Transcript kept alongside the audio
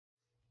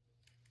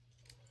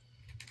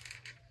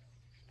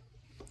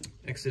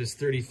Exodus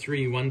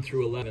 33, 1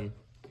 through 11.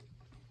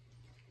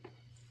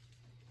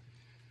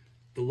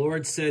 The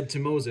Lord said to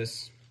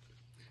Moses,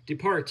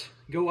 "Depart,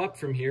 go up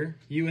from here,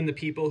 you and the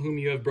people whom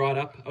you have brought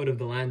up out of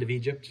the land of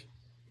Egypt,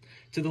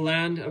 to the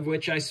land of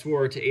which I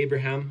swore to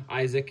Abraham,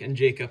 Isaac, and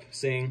Jacob,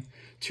 saying,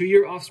 to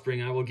your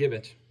offspring I will give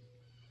it.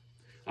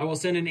 I will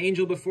send an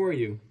angel before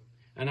you,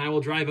 and I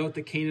will drive out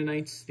the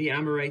Canaanites, the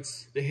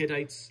Amorites, the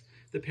Hittites,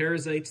 the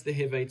Perizzites, the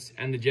Hivites,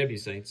 and the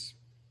Jebusites.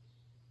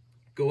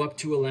 Go up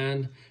to a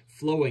land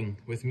flowing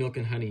with milk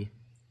and honey.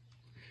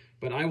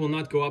 But I will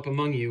not go up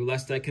among you,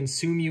 lest I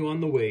consume you on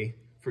the way,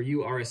 for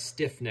you are a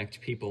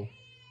stiff-necked people."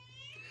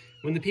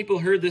 When the people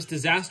heard this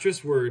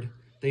disastrous word,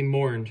 they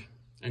mourned,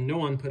 and no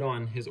one put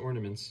on his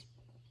ornaments.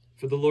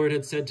 For the Lord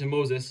had said to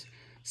Moses,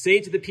 "Say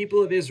to the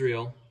people of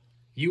Israel,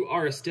 you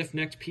are a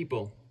stiff-necked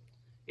people.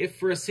 If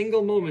for a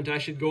single moment I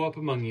should go up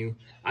among you,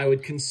 I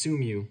would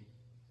consume you.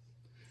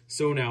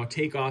 So now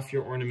take off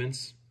your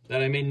ornaments,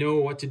 that I may know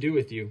what to do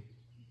with you."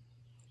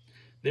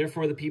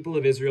 Therefore the people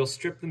of Israel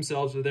stripped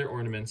themselves of their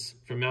ornaments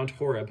from Mount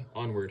Horeb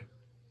onward.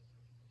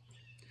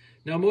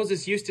 Now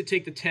Moses used to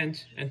take the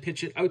tent and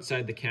pitch it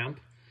outside the camp,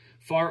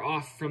 far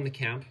off from the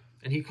camp,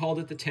 and he called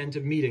it the tent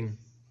of meeting.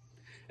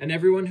 And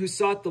everyone who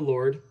sought the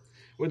Lord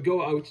would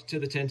go out to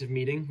the tent of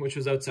meeting, which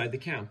was outside the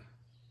camp.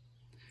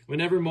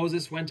 Whenever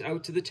Moses went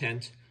out to the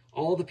tent,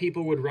 all the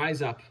people would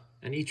rise up,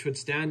 and each would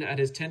stand at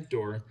his tent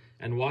door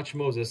and watch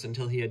Moses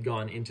until he had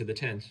gone into the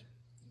tent.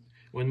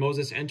 When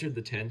Moses entered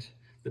the tent,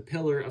 the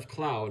pillar of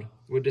cloud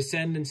would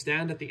descend and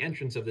stand at the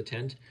entrance of the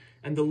tent,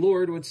 and the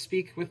Lord would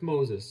speak with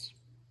Moses.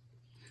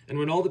 And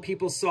when all the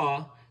people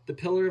saw the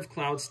pillar of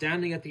cloud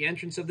standing at the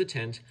entrance of the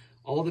tent,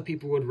 all the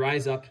people would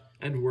rise up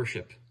and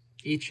worship,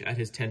 each at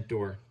his tent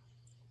door.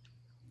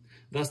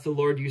 Thus the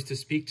Lord used to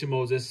speak to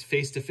Moses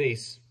face to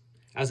face,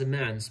 as a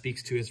man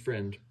speaks to his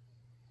friend.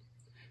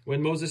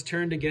 When Moses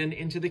turned again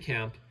into the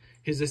camp,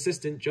 his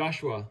assistant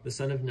Joshua, the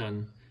son of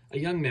Nun, a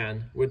young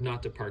man, would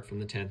not depart from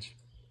the tent.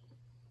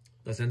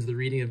 Thus ends the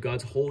reading of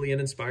God's holy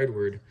and inspired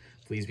word.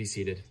 Please be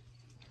seated.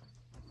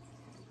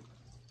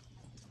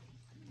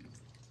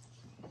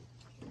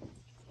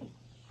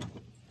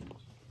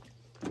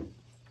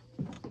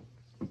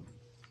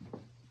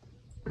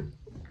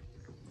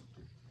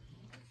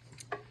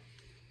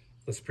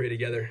 Let's pray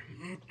together.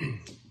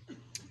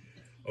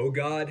 O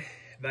God,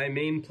 thy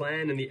main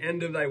plan and the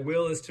end of thy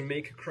will is to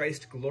make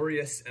Christ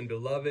glorious and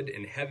beloved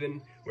in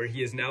heaven, where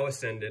he is now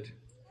ascended,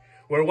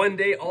 where one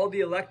day all the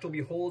elect will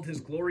behold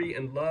his glory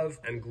and love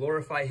and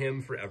glorify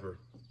him forever.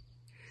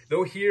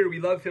 Though here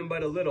we love him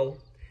but a little,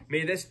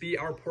 may this be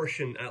our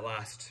portion at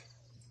last.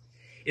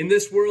 In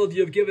this world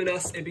you have given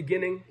us a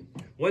beginning.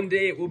 One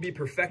day it will be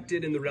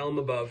perfected in the realm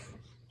above.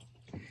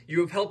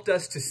 You have helped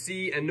us to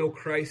see and know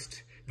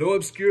Christ, though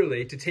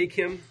obscurely, to take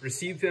him,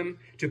 receive him,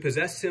 to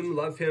possess him,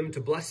 love him,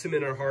 to bless him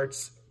in our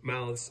hearts,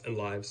 mouths, and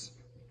lives.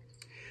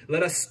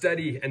 Let us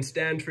study and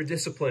stand for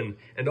discipline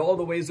and all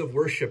the ways of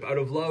worship out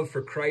of love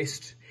for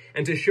Christ,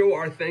 and to show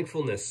our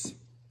thankfulness,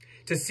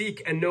 to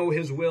seek and know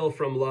his will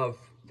from love,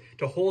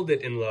 to hold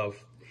it in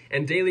love,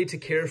 and daily to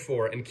care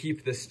for and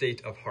keep this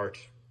state of heart.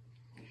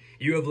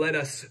 You have led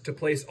us to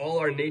place all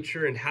our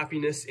nature and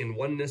happiness in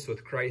oneness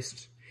with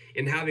Christ,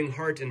 in having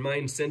heart and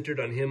mind centered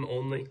on him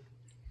only,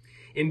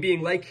 in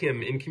being like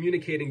him, in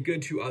communicating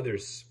good to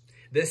others.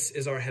 This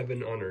is our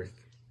heaven on earth.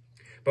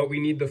 But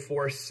we need the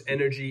force,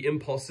 energy,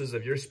 impulses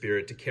of your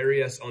Spirit to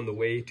carry us on the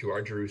way to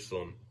our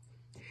Jerusalem.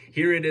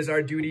 Here it is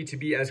our duty to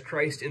be as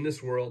Christ in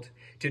this world,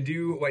 to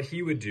do what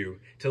he would do,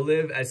 to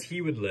live as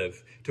he would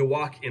live, to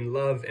walk in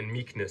love and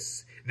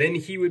meekness. Then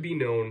he would be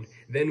known,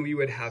 then we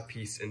would have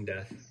peace in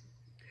death.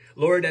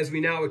 Lord, as we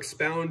now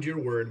expound your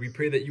word, we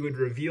pray that you would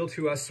reveal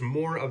to us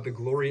more of the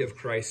glory of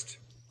Christ.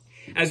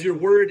 As your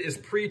word is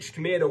preached,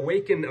 may it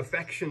awaken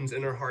affections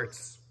in our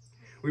hearts.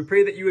 We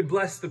pray that you would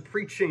bless the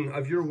preaching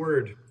of your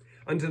word,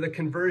 unto the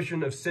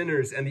conversion of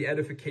sinners and the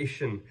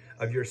edification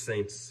of your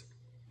saints.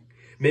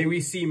 May we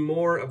see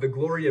more of the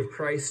glory of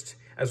Christ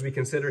as we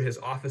consider his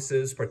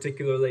offices,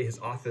 particularly his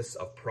office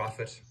of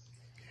prophet.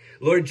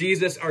 Lord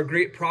Jesus, our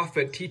great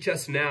prophet, teach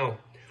us now.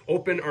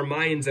 Open our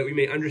minds that we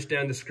may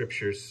understand the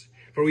scriptures.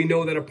 For we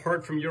know that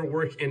apart from your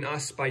work in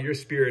us by your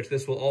Spirit,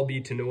 this will all be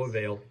to no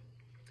avail.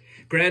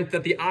 Grant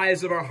that the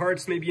eyes of our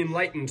hearts may be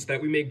enlightened,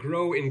 that we may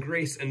grow in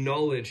grace and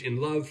knowledge, in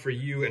love for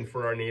you and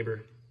for our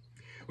neighbor.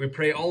 We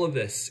pray all of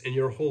this in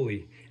your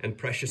holy and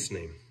precious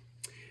name.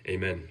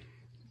 Amen.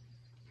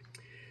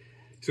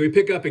 So we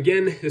pick up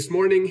again this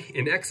morning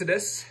in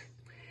Exodus.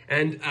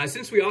 And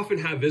since we often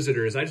have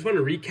visitors, I just want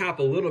to recap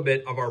a little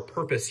bit of our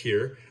purpose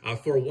here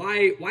for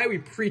why we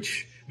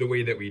preach the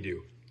way that we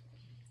do.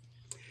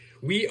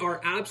 We are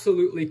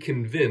absolutely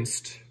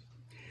convinced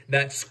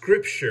that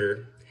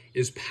Scripture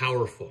is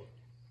powerful.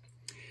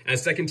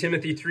 As 2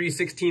 Timothy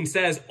 3:16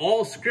 says,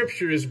 all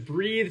Scripture is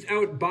breathed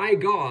out by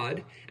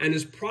God and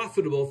is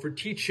profitable for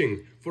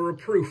teaching, for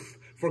reproof,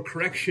 for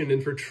correction,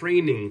 and for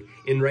training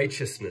in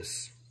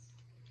righteousness.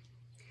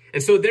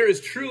 And so there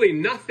is truly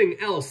nothing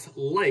else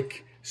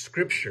like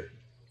Scripture.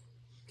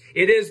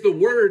 It is the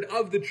word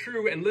of the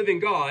true and living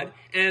God,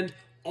 and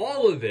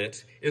all of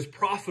it is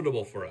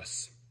profitable for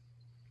us.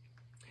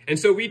 And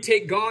so we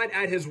take God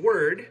at his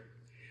word,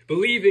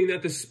 believing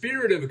that the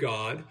Spirit of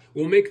God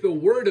will make the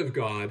word of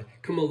God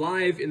come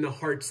alive in the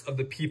hearts of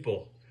the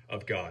people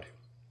of God.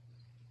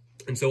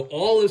 And so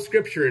all of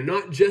Scripture,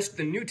 not just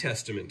the New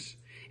Testament,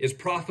 is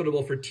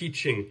profitable for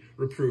teaching,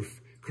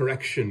 reproof,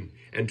 correction,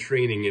 and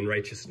training in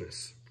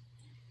righteousness.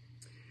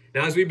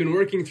 Now, as we've been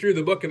working through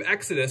the book of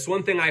Exodus,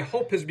 one thing I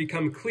hope has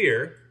become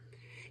clear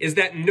is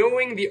that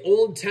knowing the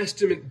Old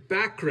Testament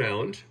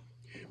background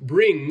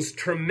brings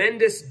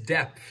tremendous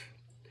depth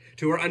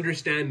to our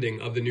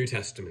understanding of the New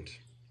Testament.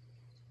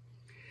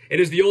 It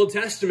is the Old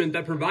Testament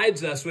that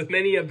provides us with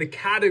many of the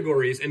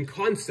categories and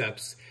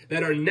concepts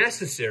that are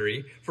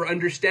necessary for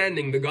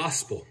understanding the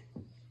gospel.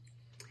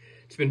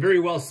 It's been very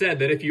well said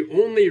that if you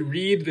only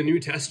read the New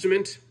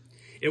Testament,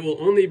 it will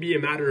only be a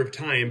matter of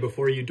time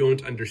before you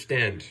don't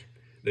understand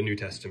the New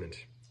Testament.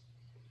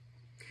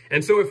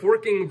 And so if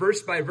working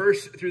verse by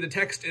verse through the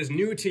text is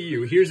new to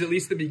you, here's at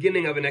least the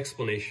beginning of an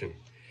explanation.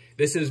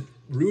 This is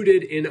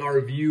rooted in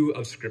our view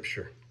of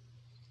Scripture.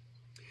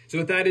 So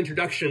with that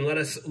introduction, let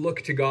us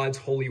look to God's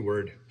holy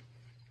word.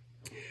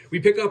 We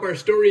pick up our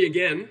story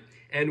again,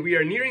 and we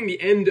are nearing the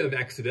end of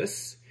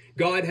Exodus.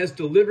 God has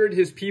delivered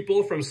his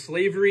people from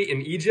slavery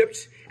in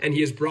Egypt, and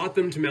he has brought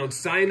them to Mount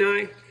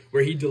Sinai,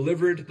 where he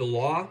delivered the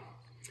law.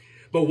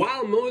 But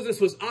while Moses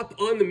was up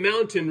on the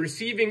mountain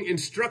receiving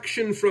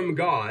instruction from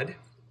God,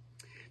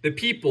 the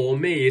people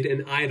made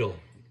an idol.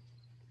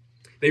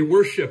 They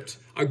worshipped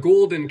a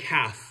golden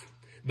calf,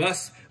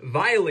 thus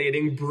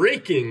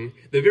breaking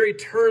the very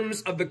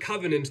terms of the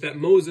covenant that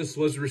Moses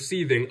was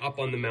receiving up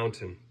on the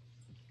mountain.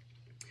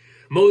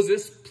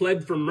 Moses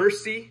pled for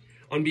mercy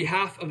on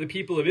behalf of the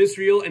people of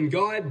Israel, and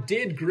God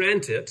did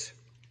grant it,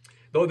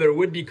 though there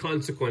would be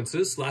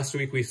consequences. Last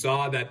week we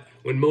saw that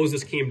when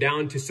Moses came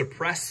down to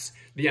suppress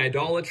the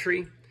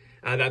idolatry,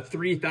 that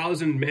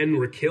 3,000 men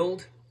were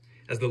killed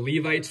as the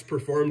Levites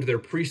performed their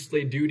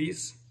priestly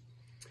duties.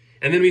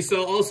 And then we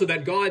saw also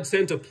that God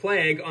sent a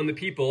plague on the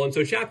people. And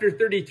so chapter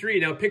 33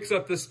 now picks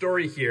up the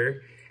story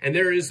here, and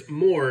there is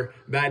more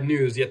bad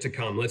news yet to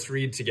come. Let's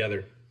read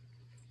together.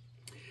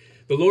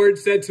 The Lord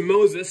said to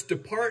Moses,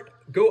 "Depart,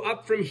 go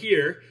up from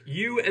here,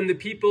 you and the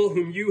people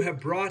whom you have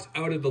brought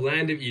out of the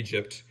land of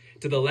Egypt,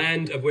 to the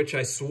land of which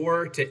I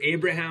swore to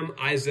Abraham,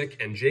 Isaac,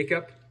 and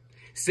Jacob,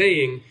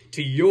 saying,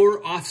 to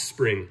your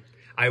offspring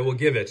I will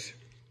give it.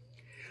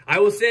 I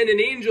will send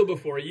an angel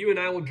before you, and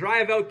I will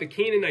drive out the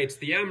Canaanites,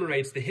 the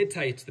Amorites, the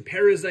Hittites, the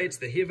Perizzites,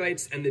 the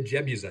Hivites, and the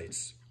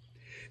Jebusites.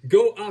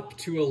 Go up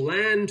to a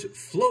land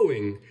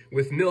flowing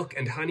with milk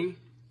and honey.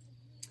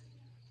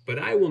 But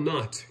I will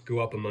not go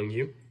up among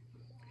you,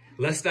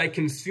 lest I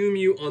consume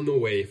you on the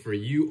way, for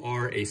you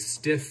are a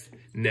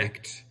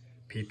stiff-necked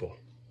people."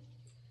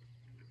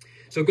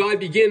 So God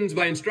begins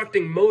by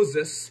instructing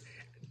Moses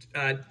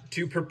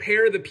to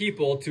prepare the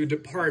people to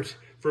depart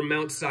from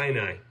Mount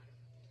Sinai.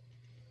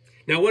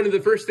 Now, one of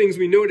the first things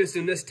we notice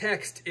in this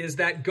text is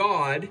that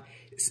God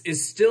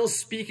is still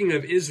speaking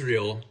of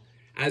Israel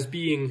as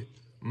being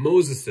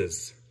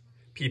Moses's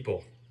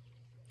people,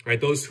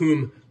 right? Those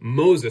whom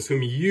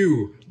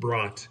you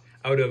brought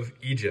out of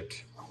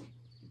Egypt.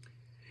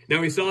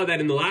 Now, we saw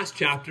that in the last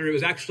chapter, it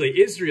was actually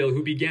Israel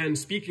who began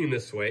speaking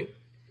this way.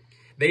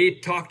 They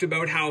talked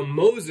about how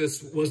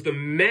Moses was the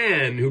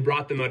man who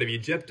brought them out of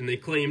Egypt, and they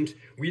claimed,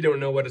 we don't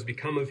know what has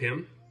become of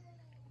him.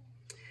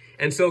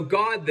 And so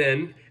God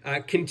then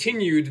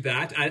continued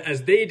that,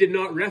 as they did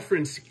not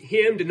reference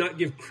him, did not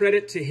give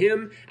credit to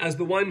him as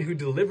the one who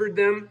delivered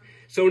them.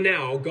 So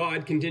now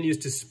God continues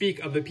to speak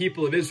of the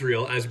people of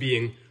Israel as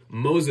being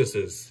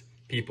Moses's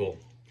people.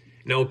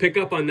 Now we'll pick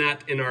up on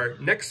that in our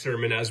next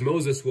sermon, as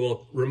Moses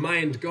will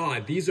remind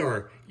God, these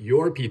are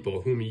your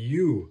people whom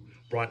you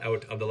brought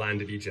out of the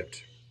land of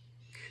Egypt.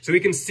 So we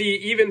can see,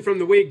 even from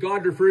the way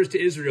God refers to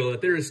Israel,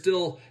 that there is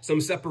still some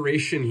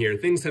separation here.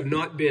 Things have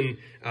not been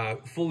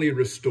fully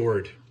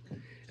restored.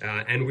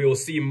 And we will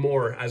see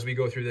more as we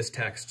go through this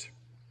text.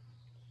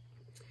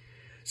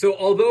 So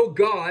although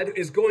God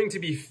is going to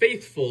be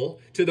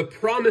faithful to the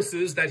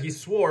promises that he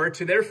swore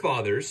to their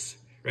fathers,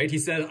 right? He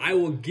said, I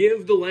will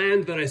give the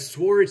land that I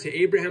swore to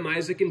Abraham,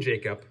 Isaac, and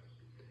Jacob.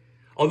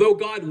 Although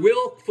God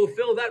will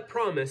fulfill that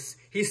promise,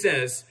 he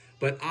says,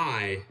 but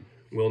I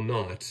will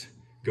not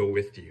go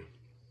with you.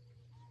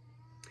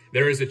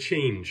 There is a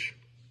change.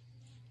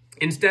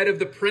 Instead of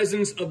the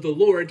presence of the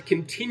Lord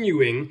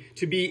continuing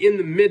to be in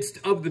the midst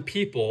of the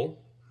people,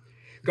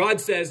 God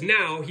says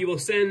now he will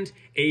send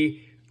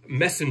a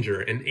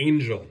messenger, an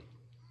angel.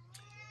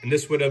 And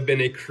this would have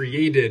been a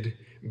created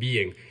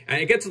being.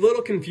 It gets a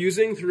little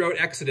confusing throughout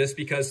Exodus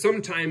because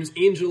sometimes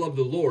angel of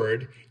the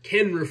Lord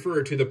can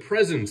refer to the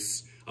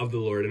presence of the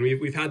Lord. And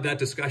we've had that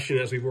discussion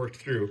as we've worked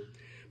through.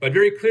 But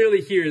very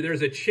clearly here,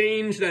 there's a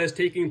change that is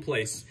taking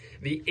place.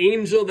 The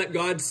angel that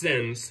God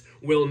sends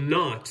will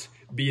not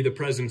be the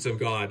presence of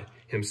God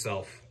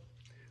himself.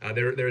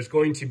 There's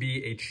going to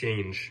be a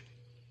change.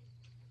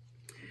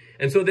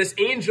 And so this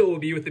angel will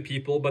be with the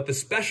people, but the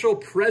special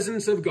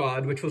presence of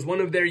God, which was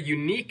one of their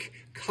unique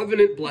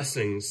covenant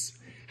blessings,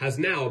 has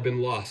now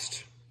been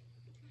lost.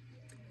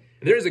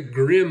 And there's a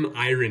grim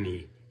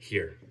irony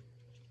here.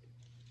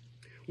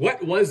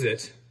 What was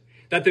it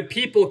that the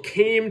people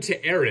came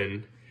to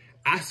Aaron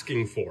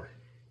asking for?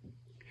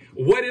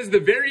 What is the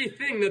very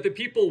thing that the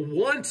people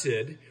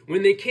wanted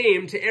when they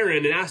came to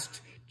Aaron and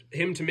asked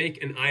him to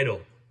make an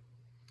idol?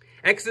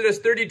 Exodus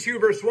 32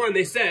 verse 1,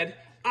 they said,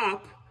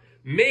 "Up,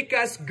 make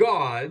us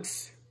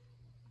gods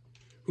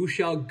who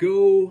shall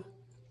go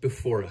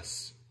before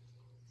us."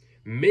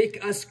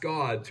 Make us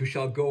gods who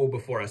shall go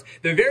before us.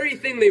 The very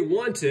thing they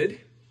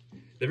wanted,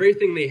 the very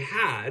thing they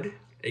had,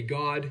 a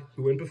God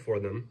who went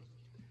before them,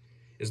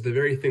 is the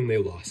very thing they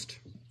lost.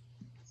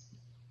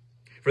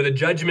 For the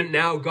judgment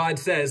now, God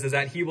says, is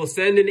that he will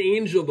send an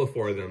angel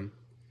before them,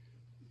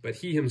 but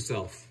he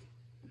himself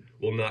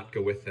will not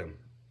go with them.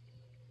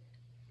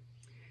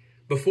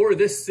 Before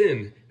this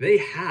sin, they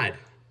had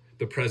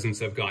the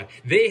presence of God.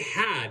 They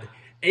had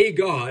a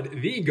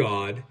God, the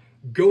God,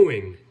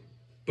 going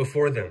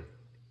before them.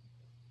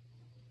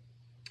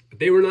 But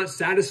they were not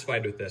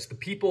satisfied with this. The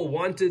people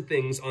wanted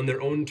things on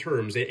their own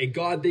terms, a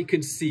God they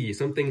could see,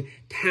 something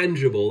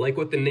tangible, like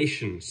what the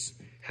nations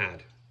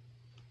had.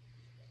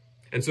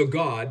 And so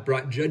God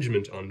brought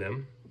judgment on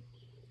them.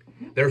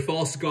 Their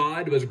false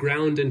god was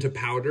ground into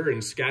powder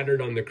and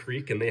scattered on the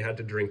creek, and they had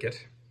to drink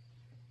it.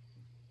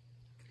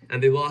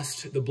 And they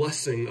lost the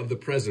blessing of the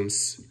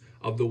presence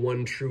of the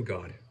one true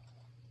God.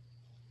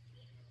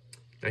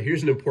 Now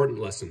here's an important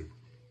lesson.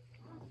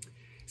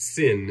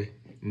 Sin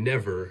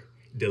never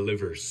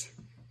delivers.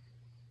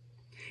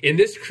 In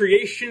this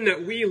creation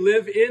that we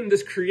live in,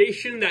 this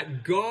creation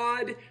that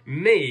God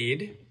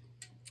made,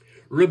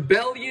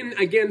 rebellion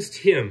against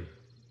him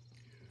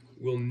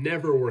will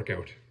never work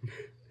out.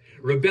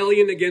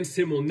 Rebellion against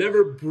him will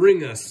never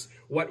bring us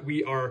what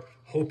we are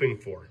hoping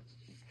for.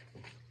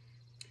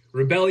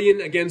 Rebellion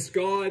against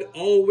God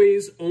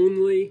always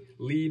only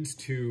leads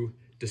to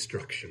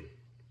destruction.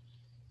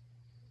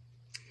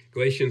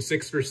 Galatians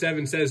 6 verse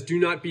 7 says, "Do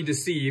not be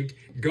deceived.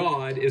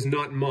 God is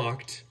not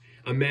mocked.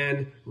 A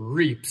man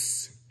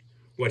reaps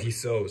what he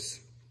sows."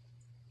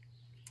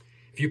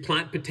 If you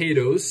plant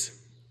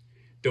potatoes,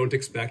 don't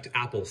expect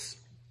apples.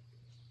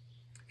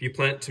 If you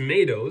plant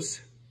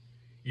tomatoes,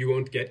 you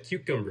won't get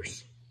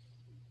cucumbers.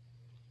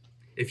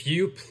 If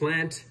you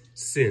plant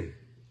sin,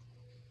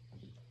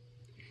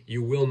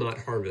 you will not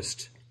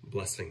harvest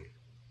blessing.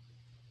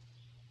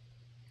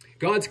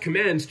 God's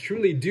commands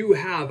truly do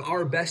have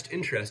our best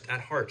interest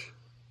at heart.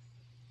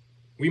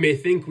 We may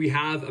think we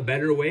have a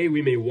better way.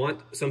 We may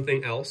want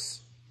something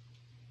else.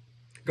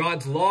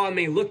 God's law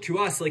may look to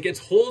us like it's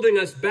holding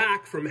us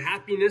back from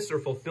happiness or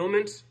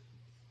fulfillment.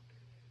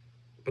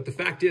 But the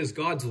fact is,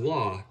 God's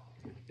law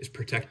is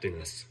protecting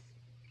us.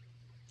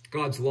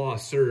 God's law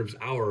serves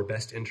our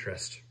best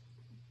interest.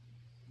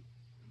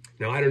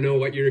 Now, I don't know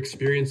what you're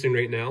experiencing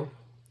right now,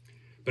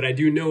 but I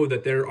do know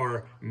that there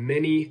are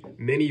many,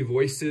 many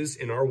voices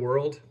in our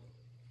world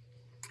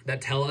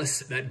that tell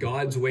us that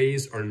God's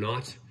ways are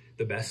not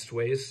the best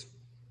ways.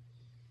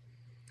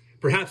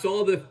 Perhaps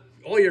all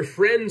your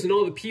friends and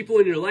all the people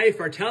in your life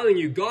are telling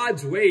you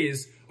God's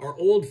ways are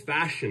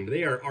old-fashioned.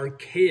 They are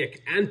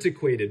archaic,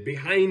 antiquated,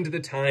 behind the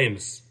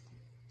times.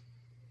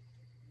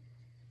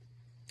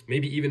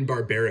 Maybe even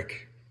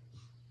barbaric.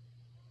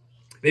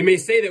 They may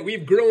say that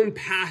we've grown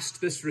past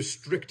this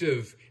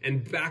restrictive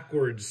and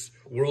backwards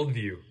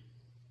worldview.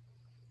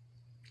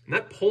 And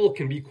that pull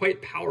can be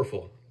quite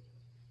powerful,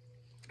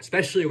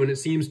 especially when it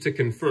seems to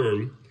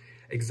confirm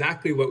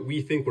exactly what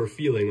we think we're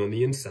feeling on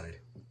the inside.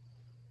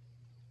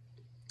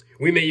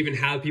 We may even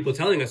have people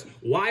telling us,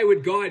 why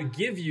would God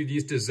give you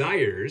these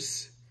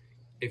desires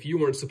if you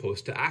weren't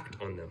supposed to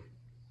act on them?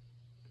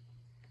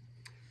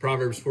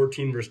 Proverbs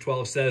 14 verse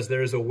 12 says,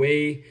 "There is a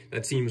way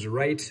that seems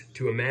right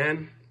to a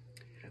man,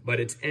 but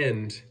its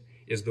end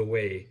is the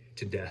way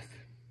to death."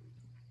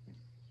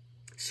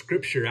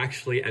 Scripture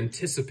actually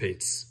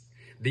anticipates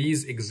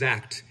these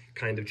exact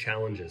kind of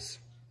challenges.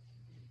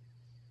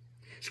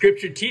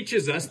 Scripture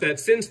teaches us that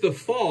since the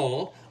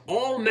fall,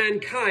 all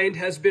mankind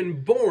has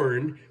been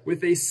born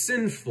with a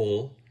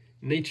sinful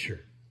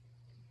nature.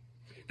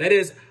 That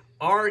is,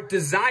 our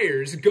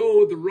desires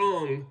go the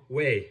wrong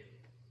way.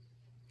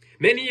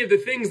 Many of the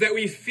things that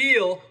we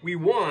feel we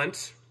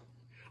want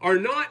are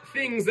not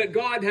things that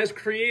God has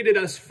created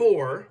us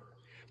for,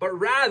 but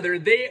rather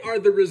they are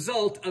the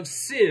result of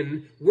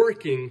sin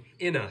working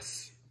in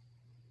us.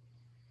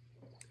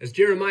 As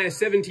Jeremiah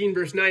 17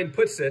 verse 9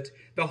 puts it,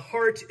 the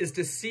heart is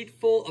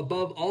deceitful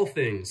above all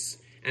things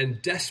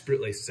and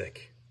desperately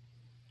sick.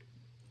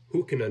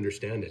 Who can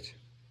understand it?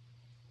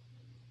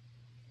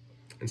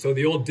 And so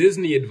the old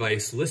Disney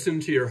advice, listen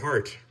to your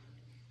heart,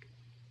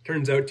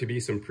 turns out to be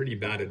some pretty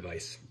bad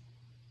advice.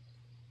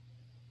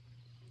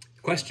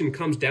 The question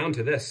comes down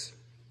to this.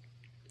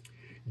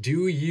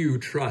 Do you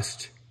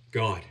trust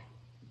God?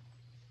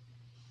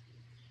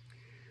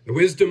 The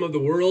wisdom of the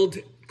world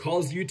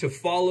calls you to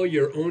follow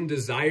your own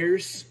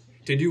desires,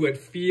 to do what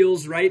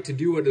feels right, to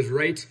do what is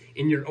right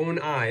in your own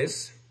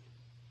eyes.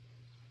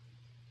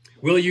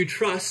 Will you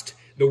trust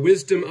the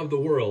wisdom of the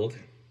world?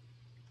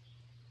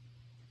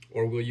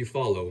 or will you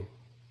follow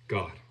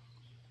God?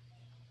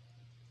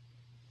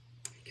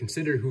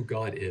 Consider who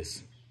God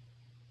is.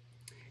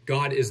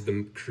 God is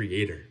the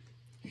creator.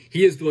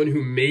 He is the one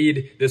who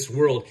made this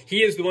world.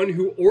 He is the one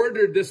who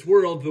ordered this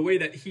world the way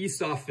that he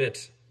saw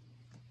fit.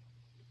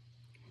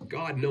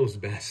 God knows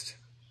best.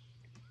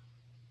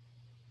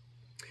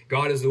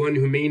 God is the one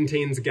who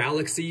maintains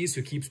galaxies,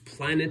 who keeps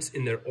planets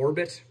in their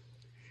orbit.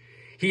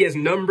 He has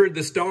numbered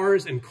the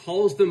stars and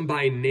calls them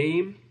by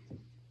name.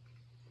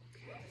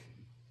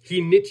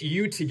 He knit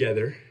you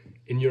together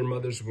in your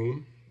mother's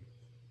womb.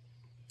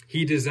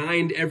 He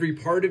designed every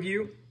part of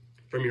you,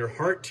 from your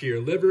heart to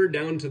your liver,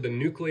 down to the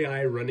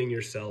nuclei running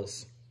your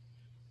cells.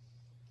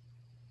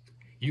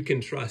 You can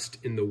trust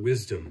in the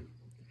wisdom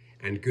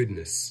and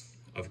goodness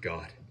of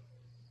God.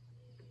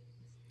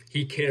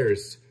 He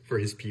cares for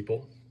his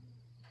people.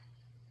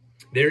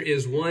 There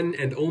is one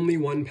and only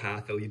one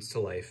path that leads to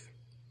life.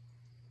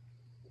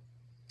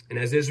 And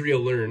as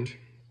Israel learned,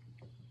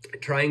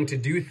 trying to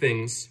do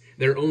things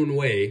their own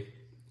way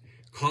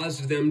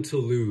caused them to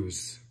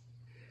lose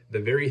the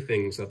very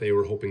things that they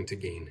were hoping to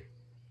gain.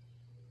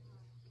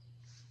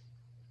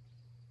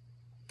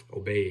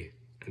 Obey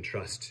and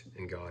trust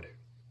in God.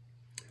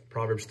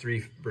 Proverbs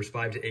 3, verse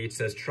 5 to 8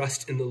 says,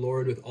 "Trust in the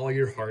Lord with all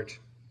your heart,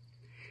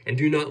 and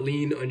do not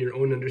lean on your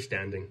own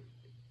understanding.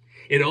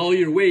 In all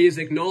your ways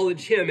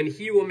acknowledge him, and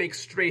he will make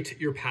straight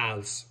your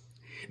paths.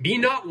 Be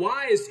not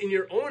wise in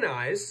your own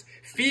eyes.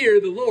 Fear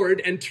the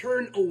Lord and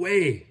turn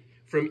away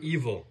from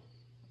evil.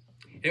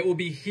 It will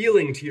be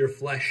healing to your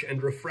flesh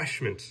and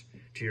refreshment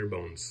to your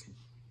bones."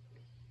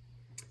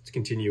 Let's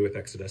continue with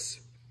Exodus.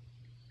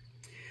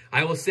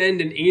 "I will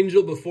send an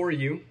angel before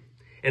you,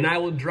 and I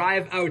will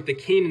drive out the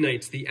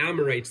Canaanites, the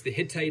Amorites, the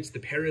Hittites, the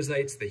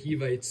Perizzites, the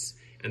Hivites,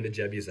 and the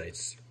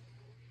Jebusites."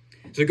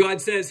 So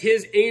God says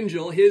his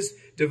angel, his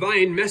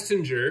divine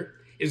messenger,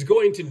 is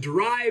going to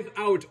drive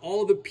out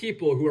all the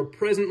people who are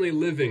presently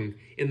living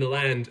in the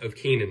land of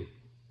Canaan.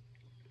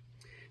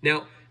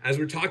 Now, as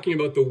we're talking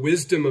about the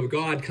wisdom of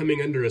God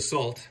coming under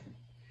assault,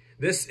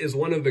 this is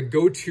one of the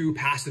go-to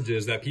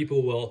passages that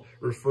people will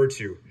refer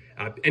to.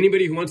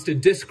 Anybody who wants to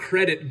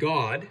discredit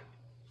God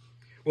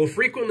will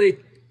frequently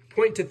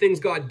point to things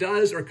God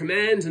does or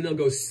commands, and they'll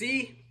go,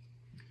 "See,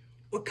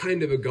 what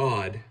kind of a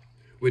God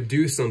would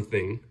do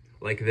something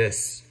like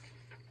this?"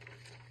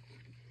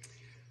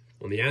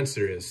 Well, the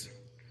answer is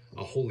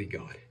a holy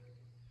God.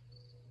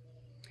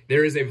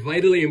 There is a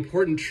vitally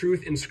important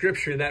truth in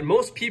Scripture that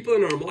most people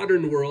in our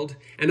modern world,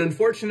 and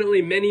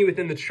unfortunately many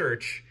within the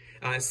church,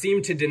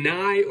 seem to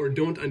deny or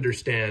don't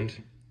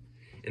understand,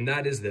 and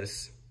that is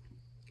this: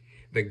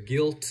 the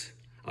guilt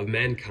of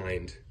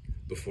mankind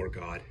before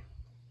God.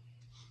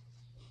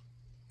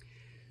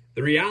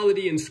 The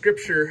reality in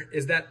Scripture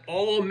is that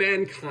all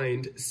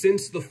mankind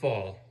since the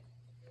fall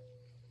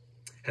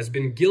has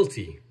been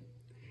guilty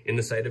in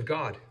the sight of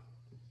God.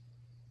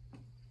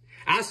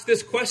 Ask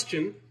this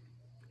question: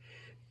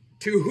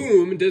 to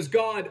whom does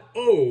God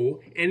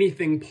owe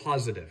anything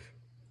positive?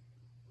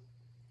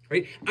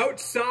 Right?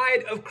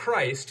 Outside of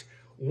Christ,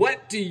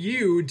 what do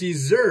you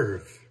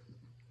deserve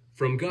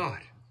from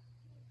God?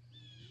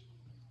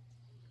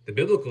 The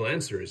biblical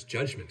answer is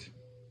judgment.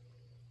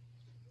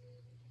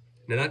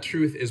 Now, that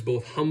truth is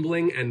both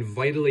humbling and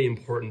vitally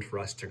important for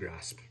us to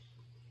grasp.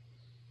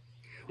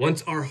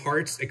 Once our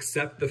hearts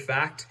accept the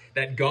fact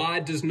that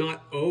God does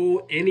not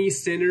owe any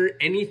sinner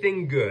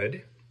anything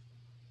good,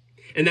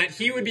 and that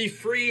he would be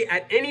free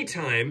at any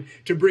time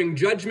to bring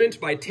judgment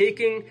by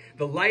taking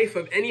the life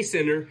of any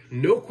sinner,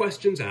 no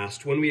questions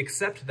asked, when we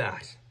accept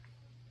that,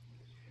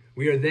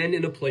 we are then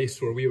in a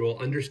place where we will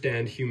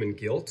understand human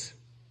guilt,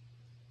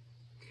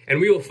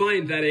 and we will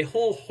find that a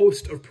whole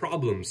host of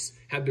problems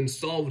have been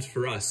solved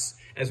for us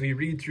as we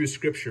read through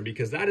Scripture,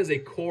 because that is a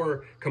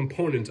core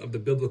component of the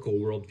biblical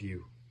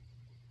worldview.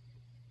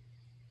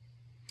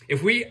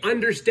 If we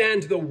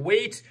understand the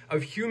weight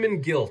of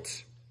human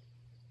guilt,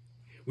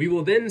 we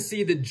will then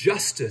see the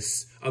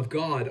justice of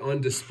God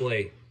on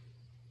display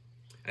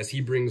as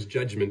he brings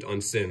judgment on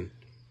sin.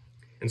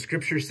 And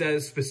Scripture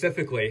says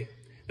specifically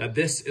that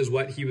this is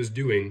what he was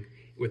doing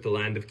with the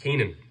land of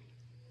Canaan.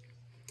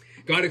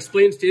 God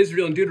explains to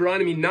Israel in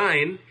Deuteronomy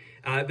 9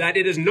 that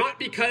it is not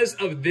because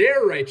of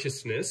their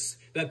righteousness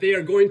that they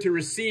are going to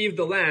receive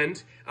the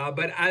land,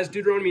 but as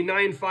Deuteronomy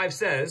 9:5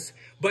 says,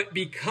 but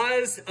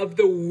because of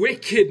the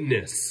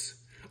wickedness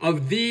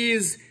of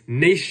these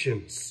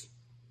nations,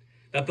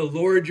 that the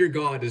Lord your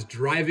God is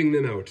driving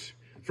them out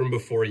from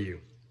before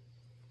you.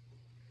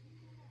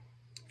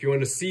 If you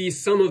want to see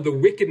some of the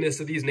wickedness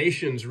of these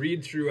nations,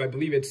 read through, I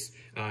believe it's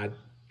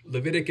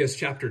Leviticus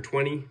chapter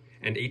 20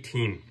 and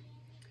 18.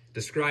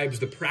 Describes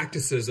the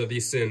practices of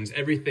these sins.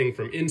 Everything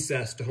from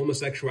incest to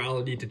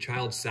homosexuality to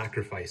child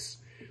sacrifice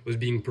was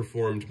being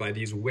performed by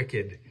these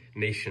wicked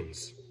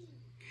nations.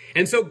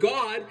 And so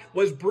God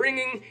was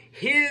bringing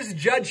his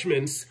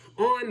judgments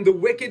on the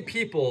wicked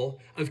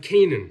people of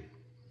Canaan.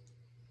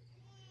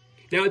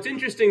 Now, it's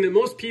interesting that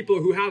most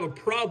people who have a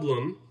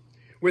problem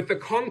with the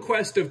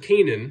conquest of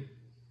Canaan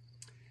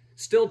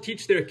still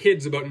teach their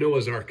kids about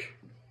Noah's Ark.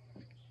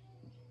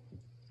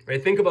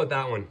 Right? Think about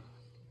that one.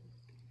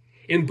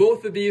 In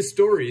both of these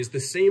stories, the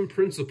same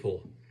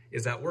principle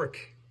is at work.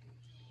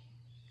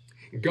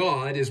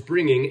 God is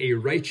bringing a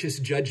righteous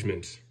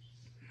judgment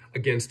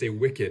against a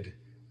wicked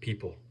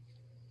people.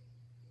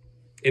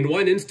 In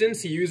one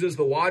instance, he uses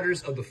the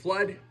waters of the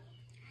flood.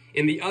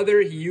 In the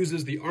other, he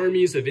uses the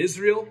armies of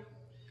Israel.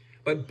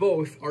 But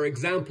both are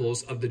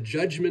examples of the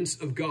judgments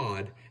of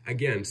God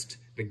against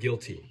the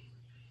guilty.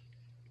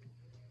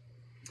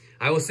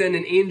 I will send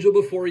an angel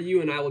before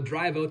you, and I will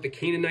drive out the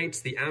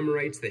Canaanites, the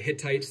Amorites, the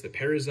Hittites, the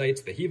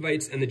Perizzites, the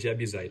Hivites, and the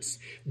Jebusites.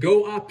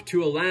 Go up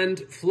to a land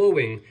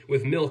flowing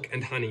with milk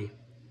and honey.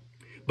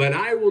 But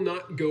I will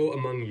not go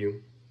among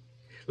you,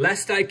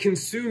 lest I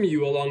consume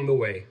you along the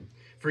way,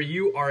 for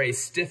you are a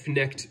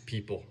stiff-necked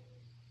people.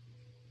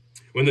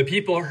 When the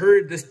people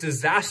heard this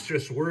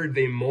disastrous word,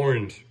 they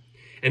mourned,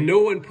 and no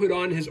one put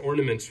on his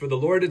ornaments, for the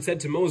Lord had said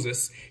to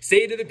Moses,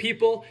 say to the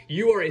people,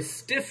 you are a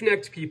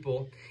stiff-necked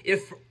people.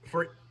 If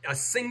for a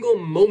single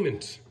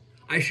moment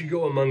I should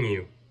go among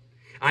you,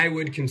 I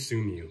would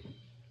consume you.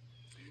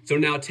 So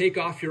now take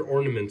off your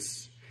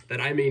ornaments, that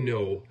I may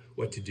know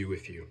what to do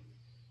with you.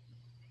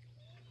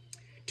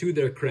 To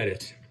their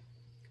credit,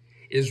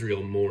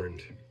 Israel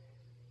mourned.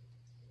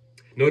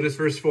 Notice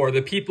verse 4.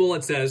 The people,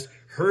 it says,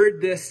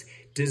 heard this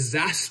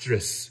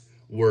disastrous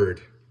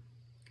word,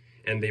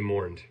 and they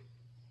mourned.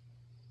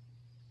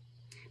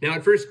 Now,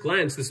 at first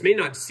glance, this may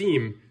not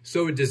seem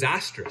so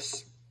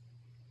disastrous.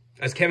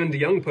 As Kevin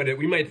DeYoung put it,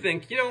 we might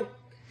think,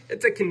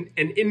 it's an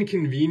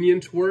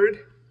inconvenient word,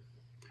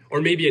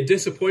 or maybe a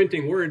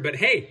disappointing word, but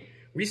hey,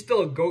 we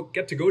still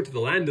get to go to the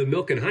land of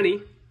milk and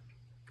honey,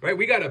 right?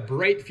 We got a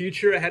bright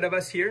future ahead of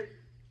us here.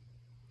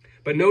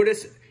 But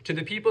notice, to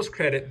the people's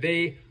credit,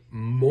 they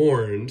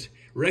mourned,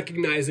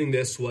 recognizing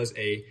this was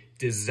a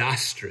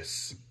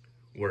disastrous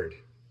word.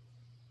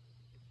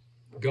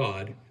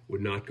 God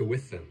would not go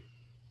with them.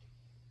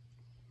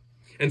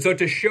 And so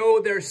to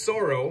show their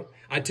sorrow,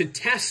 to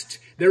test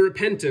their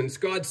repentance,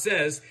 God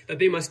says that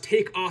they must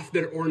take off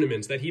their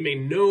ornaments, that he may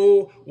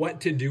know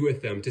what to do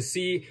with them, to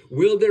see,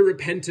 will their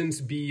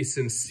repentance be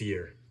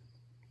sincere?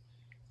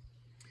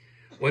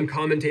 One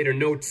commentator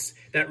notes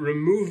that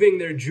removing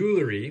their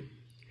jewelry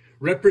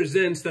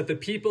represents that the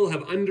people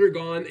have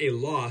undergone a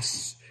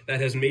loss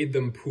that has made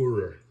them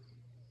poorer.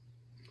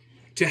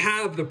 To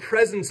have the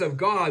presence of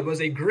God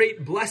was a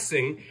great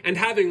blessing, and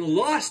having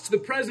lost the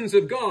presence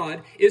of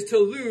God is to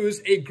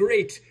lose a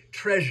great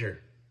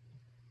treasure.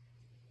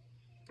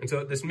 And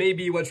so this may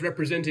be what's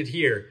represented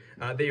here.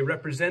 They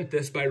represent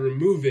this by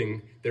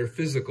removing their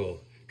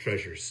physical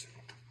treasures.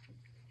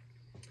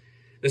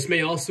 This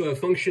may also have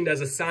functioned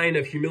as a sign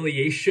of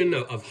humiliation,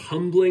 of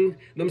humbling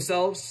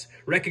themselves,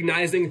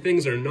 recognizing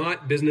things are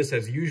not business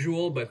as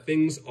usual, but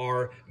things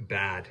are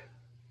bad.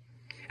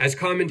 As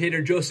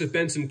commentator Joseph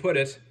Benson put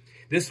it,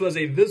 this was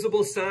a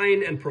visible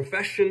sign and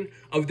profession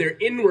of their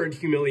inward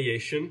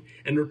humiliation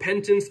and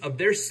repentance of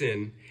their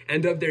sin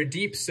and of their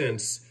deep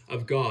sense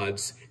of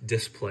God's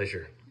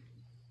displeasure.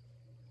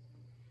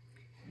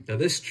 Now,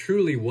 this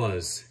truly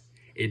was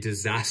a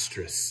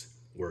disastrous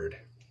word.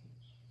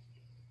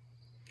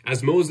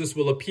 As Moses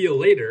will appeal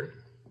later,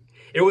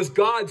 it was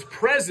God's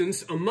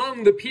presence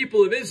among the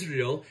people of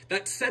Israel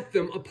that set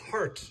them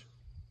apart.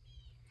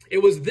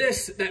 It was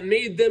this that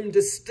made them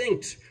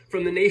distinct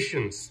from the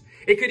nations.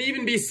 It could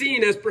even be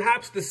seen as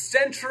perhaps the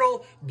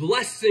central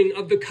blessing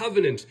of the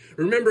covenant.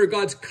 Remember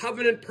God's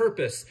covenant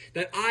purpose,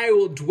 that I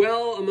will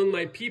dwell among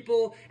my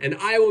people, and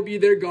I will be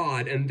their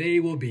God, and they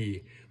will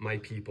be my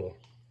people.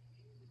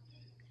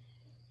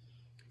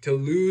 To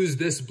lose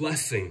this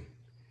blessing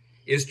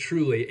is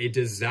truly a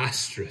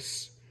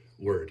disastrous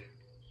word.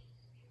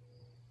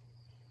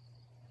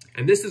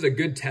 And this is a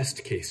good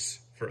test case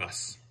for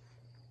us.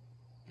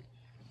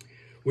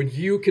 Would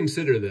you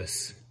consider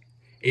this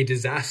a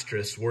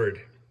disastrous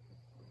word?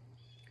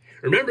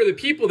 Remember, the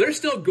people, they're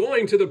still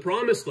going to the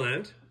promised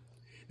land.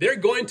 They're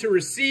going to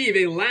receive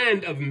a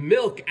land of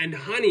milk and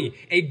honey,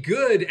 a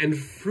good and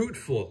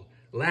fruitful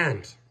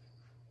land.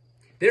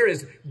 There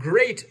is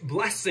great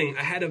blessing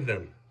ahead of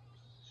them.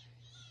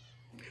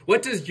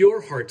 What does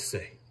your heart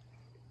say?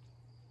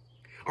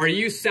 Are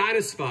you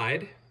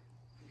satisfied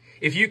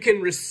if you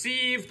can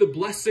receive the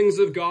blessings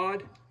of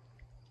God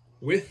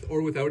with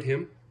or without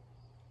him?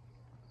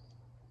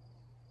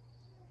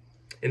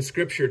 In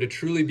Scripture, to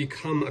truly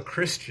become a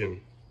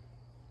Christian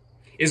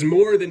is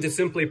more than to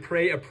simply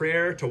pray a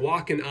prayer, to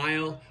walk an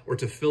aisle, or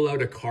to fill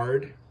out a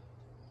card.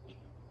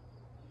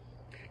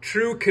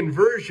 True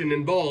conversion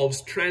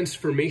involves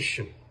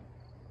transformation.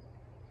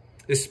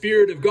 The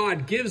Spirit of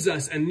God gives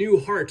us a new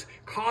heart,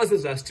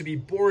 causes us to be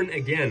born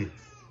again.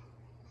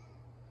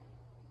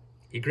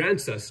 He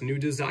grants us new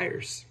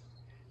desires.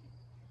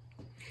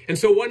 And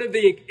so one of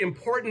the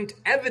important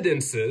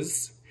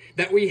evidences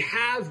that we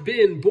have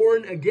been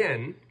born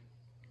again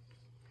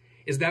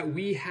is that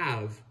we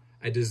have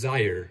a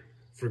desire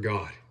for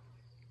God.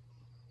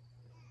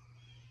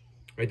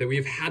 Right? That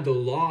we've had the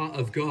law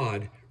of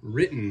God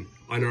written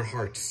on our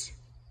hearts.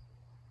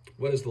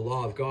 What is the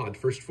law of God?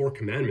 First 4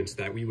 commandments,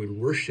 that we would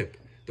worship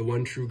the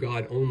one true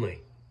God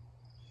only.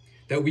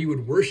 that we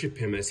would worship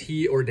him as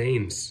he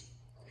ordains,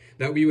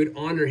 that we would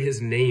honor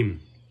his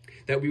name,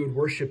 that we would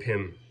worship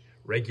him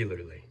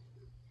regularly.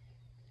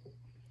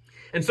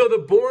 And so the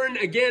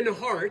born-again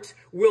heart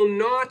will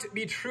not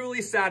be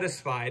truly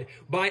satisfied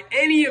by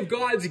any of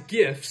God's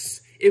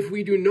gifts if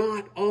we do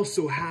not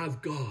also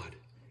have God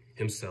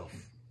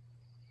himself.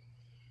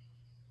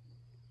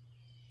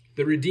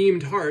 The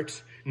redeemed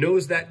heart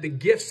knows that the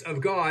gifts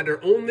of God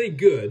are only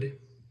good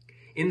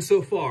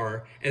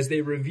insofar as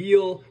they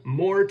reveal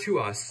more to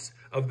us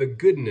of the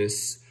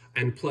goodness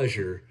and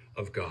pleasure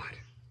of God.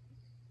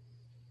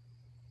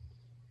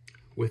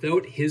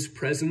 Without his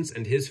presence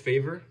and his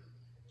favor,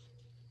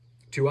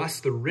 to us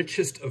the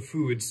richest of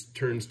foods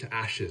turns to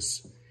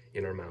ashes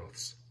in our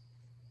mouths.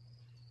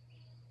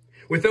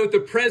 Without the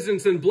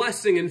presence and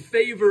blessing and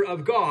favor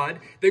of God,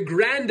 the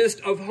grandest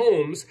of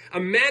homes, a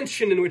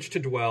mansion in which to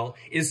dwell,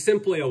 is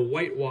simply a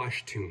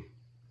whitewashed tomb.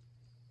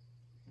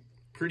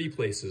 Pretty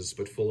places,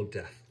 but full of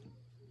death.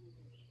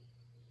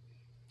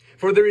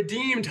 For the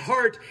redeemed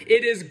heart,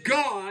 it is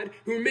God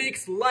who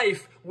makes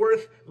life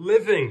worth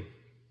living.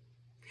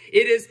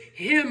 It is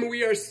him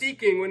we are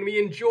seeking when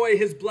we enjoy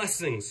his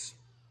blessings.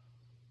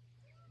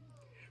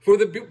 For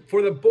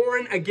the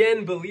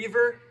born-again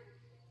believer,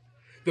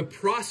 the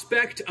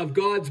prospect of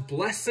God's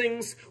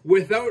blessings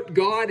without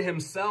God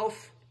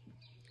himself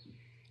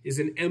is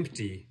an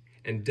empty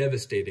and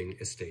devastating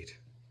estate.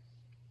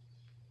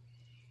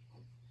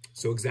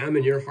 So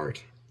examine your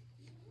heart.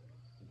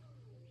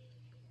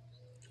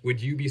 Would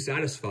you be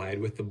satisfied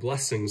with the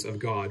blessings of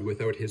God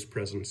without his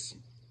presence?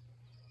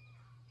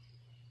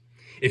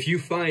 If you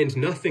find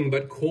nothing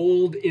but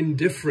cold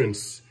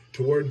indifference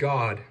toward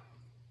God,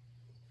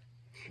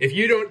 if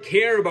you don't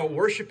care about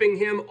worshiping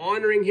him,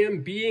 honoring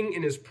him, being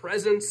in his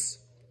presence,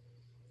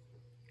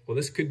 well,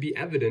 this could be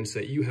evidence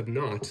that you have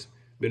not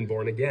been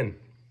born again.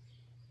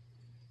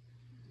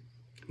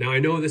 Now, I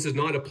know this is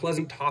not a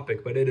pleasant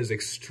topic, but it is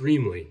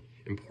extremely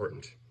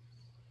important.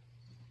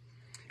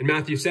 In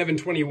Matthew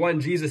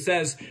 7:21, Jesus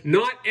says,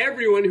 "Not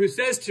everyone who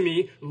says to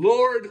me,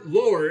 'Lord,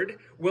 Lord,'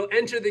 will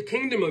enter the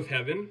kingdom of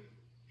heaven,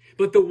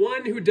 but the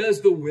one who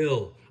does the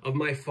will of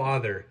my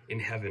Father in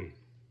heaven.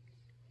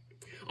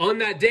 On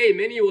that day,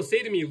 many will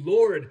say to me,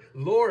 'Lord,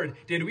 Lord,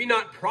 did we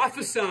not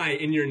prophesy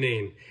in your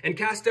name and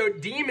cast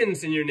out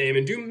demons in your name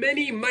and do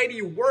many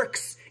mighty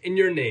works in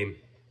your name?'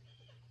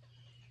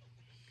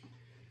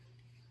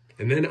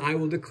 And then I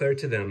will declare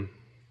to them,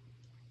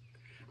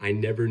 'I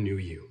never knew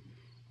you.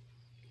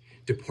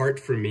 Depart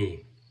from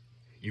me,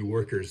 you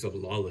workers of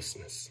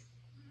lawlessness.'"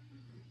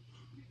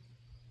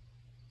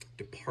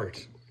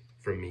 Depart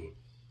from me.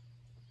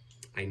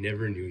 I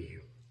never knew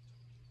you.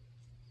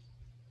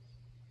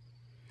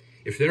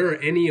 If there are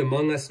any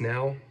among us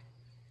now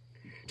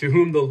to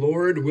whom the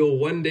Lord will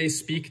one day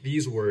speak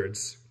these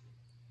words,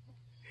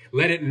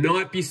 let it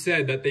not be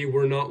said that they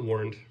were not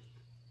warned.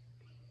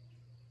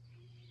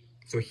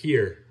 So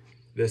hear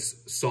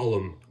this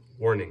solemn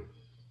warning.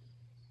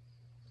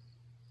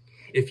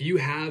 If you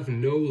have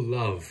no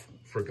love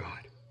for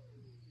God,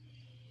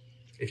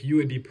 if you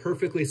would be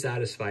perfectly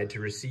satisfied to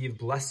receive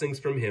blessings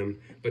from him,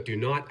 but do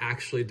not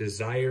actually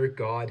desire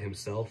God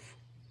himself,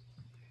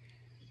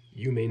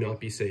 you may not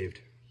be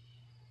saved.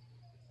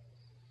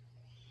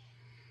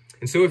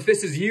 And so if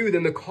this is you,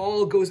 then the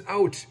call goes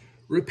out.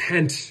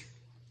 Repent.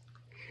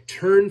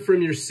 Turn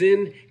from your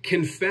sin.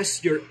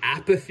 Confess your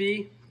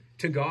apathy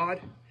to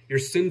God, your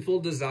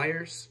sinful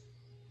desires,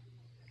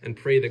 and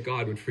pray that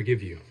God would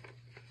forgive you.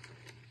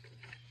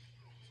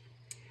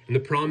 And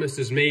the promise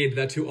is made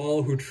that to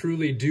all who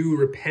truly do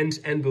repent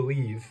and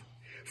believe,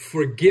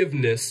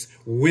 forgiveness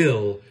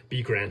will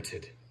be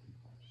granted.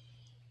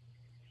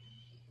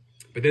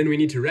 But then we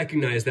need to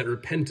recognize that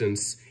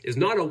repentance is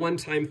not a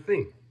one-time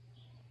thing.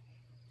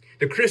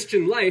 The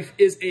Christian life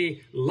is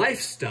a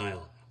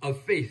lifestyle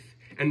of faith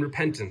and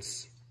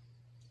repentance.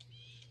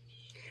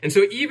 And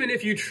so even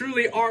if you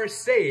truly are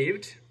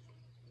saved,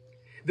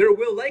 there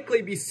will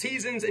likely be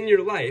seasons in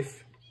your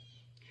life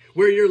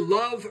where your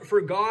love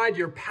for God,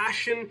 your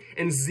passion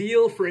and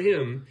zeal for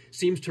him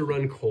seems to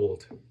run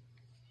cold.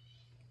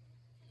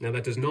 Now,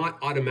 that does not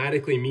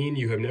automatically mean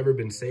you have never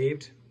been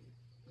saved,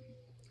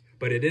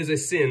 but it is a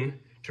sin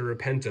to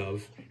repent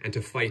of and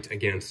to fight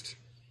against.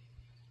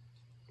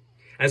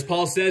 As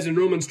Paul says in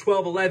Romans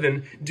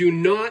 12:11, do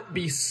not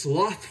be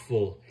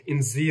slothful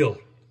in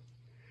zeal,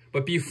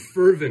 but be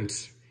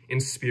fervent in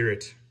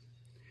spirit.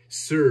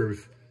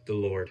 Serve the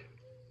Lord.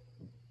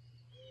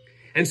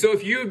 And so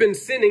if you have been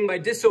sinning by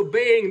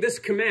disobeying this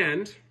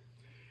command,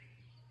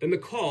 then the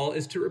call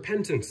is to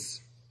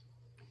repentance.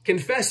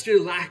 Confess your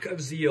lack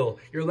of zeal,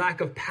 your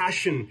lack of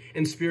passion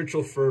and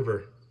spiritual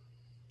fervor.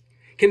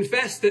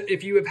 Confess that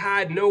if you have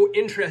had no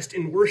interest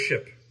in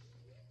worship,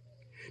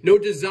 no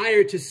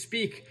desire to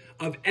speak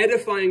of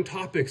edifying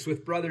topics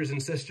with brothers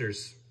and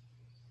sisters.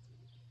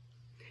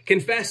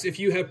 Confess if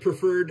you have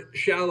preferred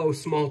shallow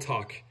small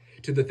talk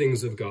to the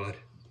things of God.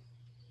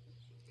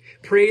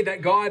 Pray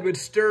that God would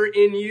stir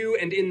in you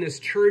and in this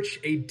church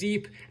a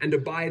deep and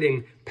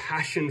abiding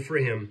passion for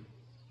him,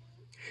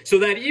 so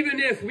that even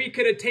if we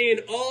could attain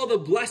all the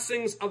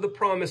blessings of the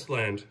promised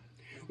land,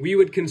 we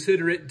would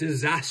consider it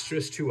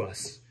disastrous to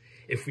us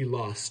if we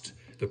lost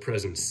the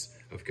presence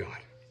of God.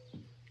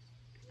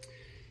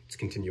 Let's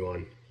continue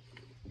on.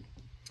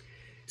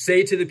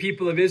 Say to the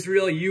people of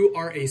Israel, you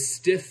are a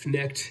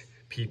stiff-necked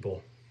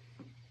people.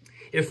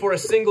 If for a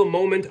single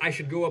moment I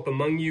should go up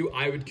among you,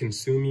 I would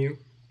consume you.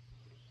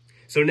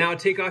 So now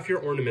take off your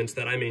ornaments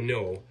that I may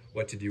know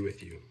what to do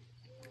with you.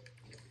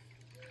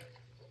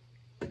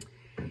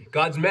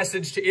 God's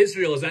message to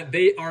Israel is that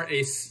they are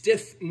a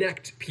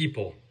stiff-necked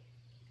people.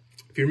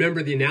 If you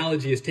remember, the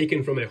analogy is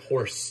taken from a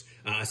horse,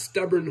 a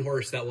stubborn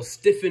horse that will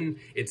stiffen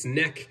its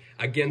neck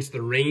against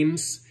the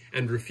reins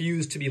and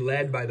refuse to be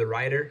led by the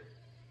rider.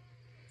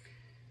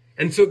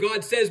 And so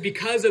God says,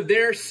 because of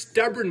their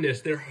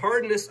stubbornness, their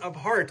hardness of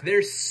heart,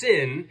 their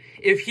sin,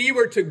 if he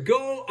were to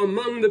go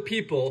among the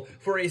people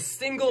for a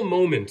single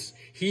moment,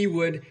 he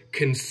would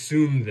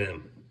consume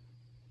them.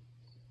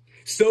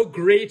 So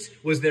great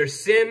was their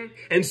sin,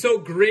 and so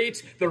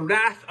great the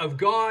wrath of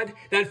God,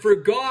 that for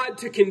God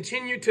to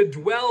continue to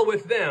dwell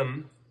with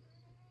them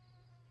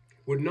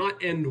would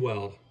not end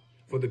well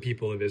for the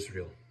people of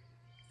Israel.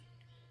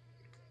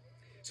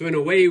 So in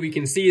a way, we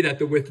can see that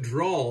the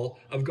withdrawal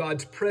of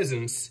God's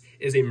presence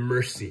is a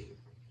mercy.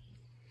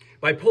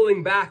 By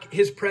pulling back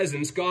his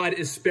presence, God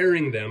is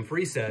sparing them, for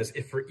he says,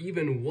 if for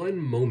even one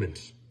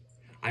moment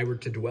I were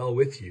to dwell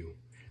with you,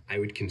 I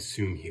would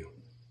consume you.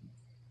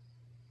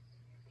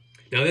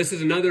 Now, this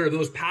is another of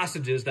those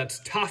passages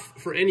that's tough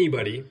for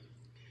anybody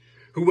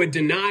who would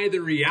deny the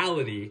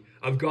reality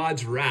of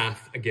God's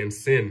wrath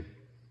against sin.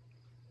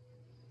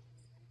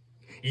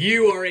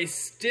 You are a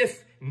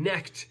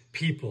stiff-necked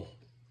people.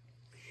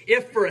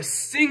 If for a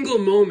single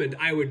moment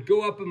I would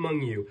go up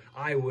among you,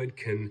 I would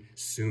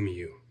consume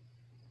you.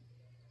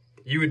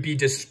 You would be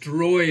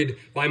destroyed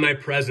by my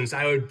presence.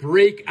 I would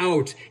break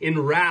out in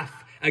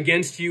wrath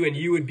against you, and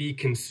you would be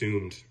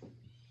consumed.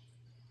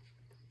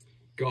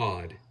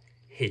 God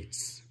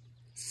hates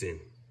sin.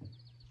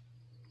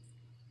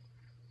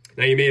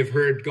 Now, you may have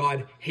heard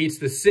God hates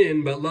the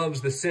sin, but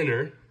loves the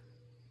sinner.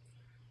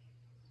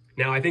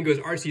 Now, I think it was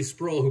R.C.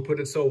 Sproul who put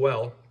it so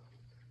well.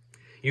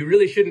 You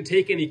really shouldn't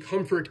take any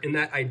comfort in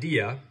that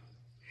idea,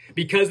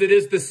 because it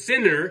is the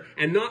sinner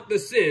and not the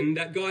sin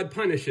that God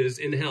punishes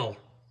in hell.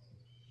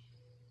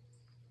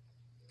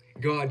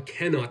 God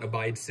cannot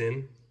abide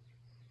sin.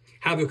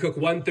 Habakkuk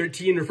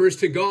 1:13 refers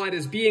to God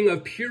as being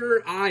of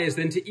purer eyes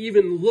than to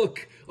even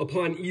look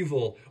upon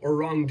evil or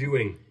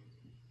wrongdoing.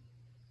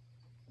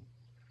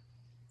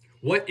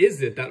 What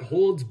is it that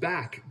holds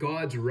back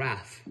God's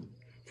wrath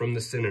from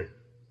the sinner?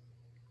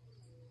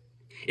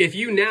 If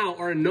you now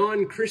are a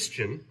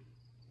non-Christian,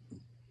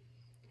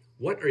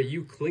 what are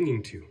you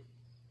clinging to?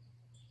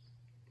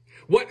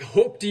 What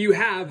hope do you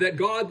have that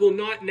God will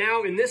not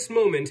now in this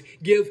moment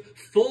give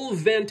full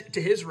vent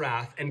to his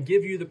wrath and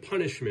give you the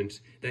punishment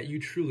that you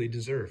truly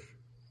deserve?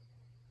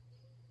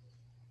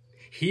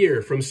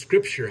 Hear from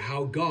Scripture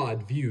how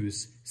God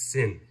views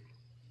sin.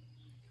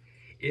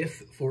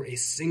 If for a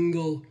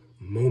single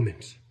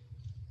moment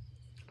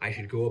I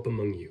should go up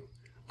among you,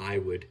 I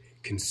would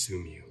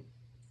consume you.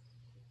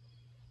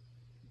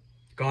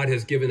 God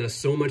has given us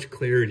so much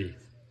clarity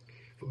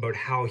about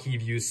how he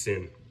views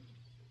sin.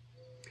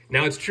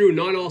 Now, it's true,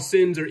 not all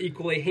sins are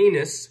equally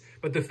heinous,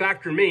 but the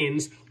fact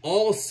remains,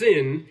 all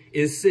sin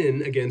is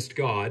sin against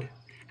God,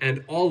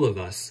 and all of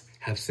us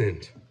have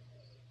sinned.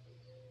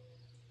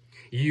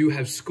 You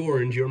have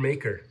scorned your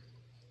Maker.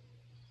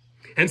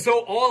 And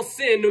so all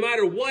sin, no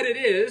matter what it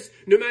is,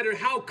 no matter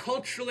how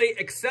culturally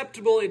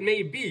acceptable it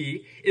may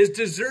be, is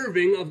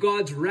deserving of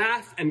God's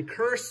wrath and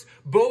curse,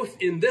 both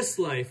in this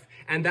life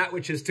and that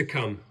which is to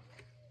come.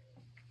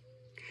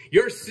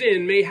 Your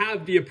sin may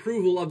have the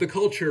approval of the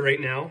culture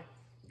right now,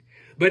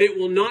 but it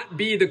will not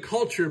be the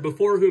culture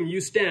before whom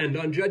you stand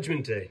on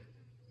Judgment Day.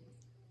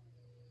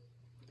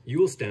 You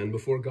will stand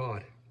before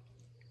God.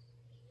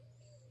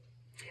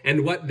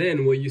 And what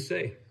then will you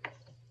say?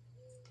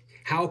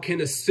 How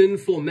can a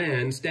sinful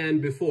man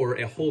stand before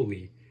a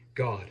holy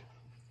God?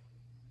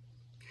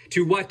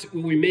 To what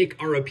will we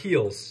make our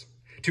appeals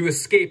to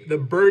escape the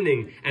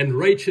burning and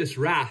righteous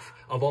wrath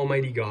of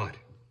Almighty God?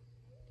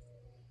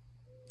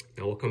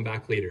 Now we'll come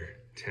back later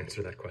to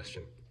answer that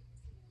question.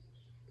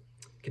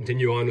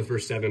 Continue on with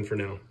verse 7 for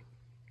now.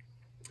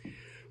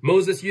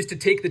 Moses used to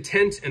take the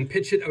tent and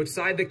pitch it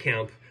outside the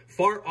camp,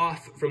 far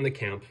off from the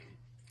camp,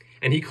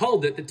 and he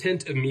called it the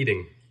tent of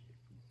meeting.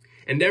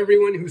 And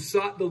everyone who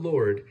sought the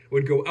Lord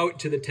would go out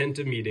to the tent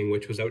of meeting,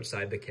 which was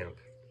outside the camp.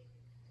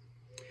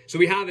 So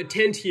we have a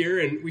tent here,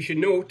 and we should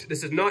note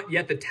this is not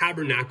yet the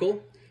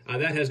tabernacle.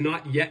 That has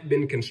not yet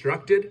been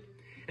constructed.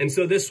 And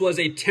so this was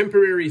a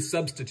temporary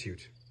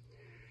substitute.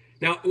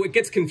 Now, what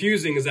gets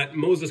confusing is that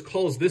Moses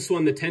calls this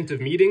one the tent of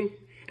meeting,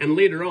 and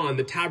later on,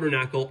 the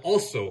tabernacle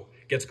also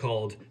gets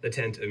called the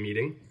tent of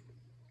meeting.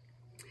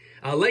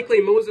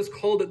 Likely Moses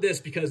called it this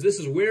because this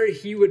is where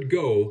he would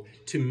go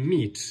to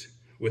meet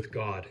with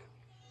God.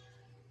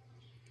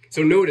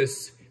 So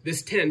notice,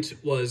 this tent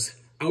was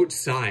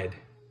outside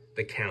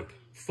the camp,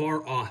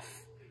 far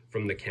off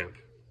from the camp.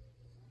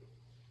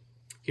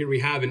 Here we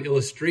have an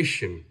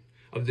illustration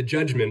of the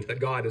judgment that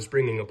God is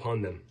bringing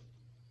upon them.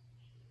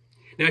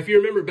 Now, if you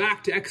remember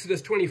back to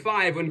Exodus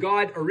 25, when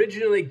God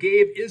originally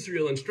gave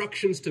Israel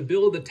instructions to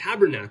build the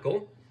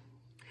tabernacle,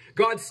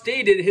 God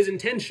stated his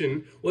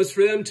intention was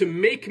for them to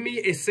make me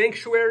a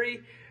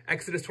sanctuary,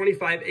 Exodus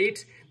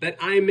 25:8, that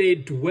I may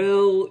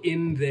dwell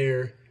in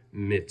their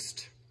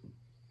midst.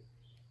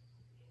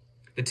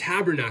 The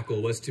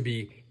tabernacle was to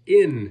be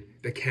in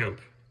the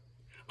camp,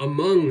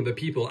 among the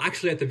people,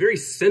 actually at the very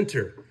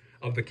center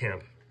of the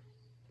camp.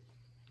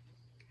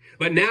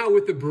 But now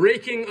with the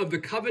breaking of the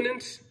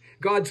covenant,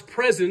 God's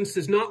presence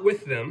is not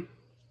with them,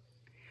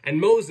 and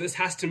Moses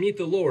has to meet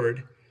the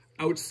Lord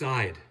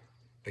outside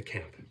the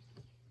camp.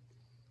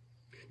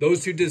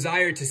 Those who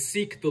desire to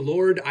seek the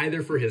Lord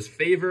either for his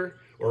favor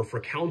or for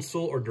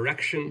counsel or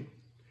direction,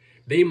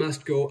 they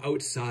must go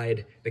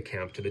outside the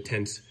camp to the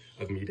tent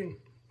of meeting.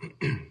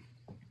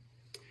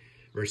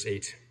 Verse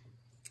 8.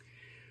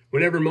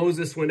 Whenever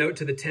Moses went out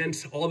to the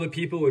tent, all the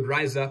people would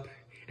rise up,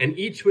 and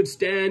each would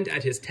stand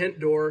at his tent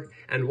door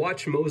and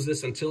watch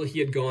Moses until he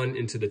had gone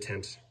into the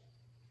tent.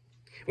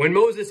 When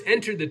Moses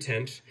entered the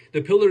tent,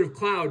 the pillar of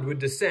cloud would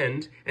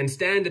descend and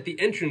stand at the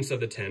entrance of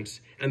the tent,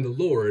 and the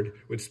Lord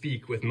would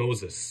speak with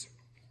Moses.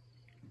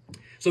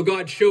 So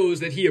God shows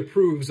that he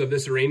approves of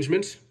this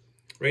arrangement,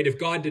 right? If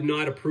God did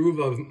not approve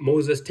of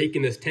Moses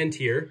taking this tent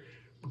here,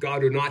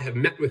 God would not have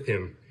met with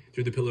him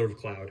through the pillar of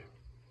cloud.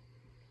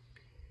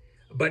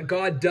 But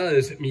God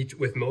does meet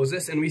with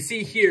Moses, and we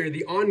see here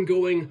the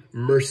ongoing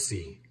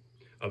mercy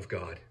of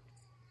God.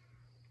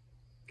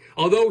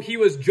 Although he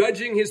was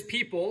judging his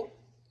people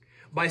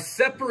by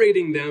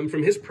separating them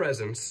from his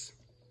presence,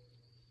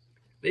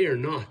 they are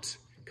not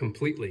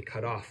completely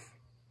cut off.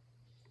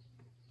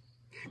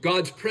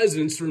 God's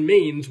presence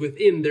remains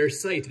within their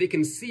sight. They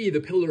can see the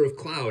pillar of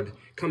cloud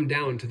come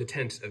down to the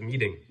tent of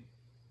meeting.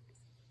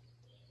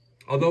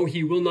 Although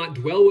he will not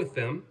dwell with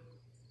them,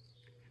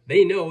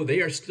 they know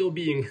they are still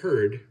being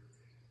heard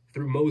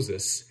through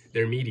Moses,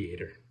 their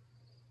mediator.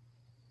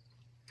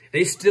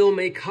 They still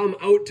may come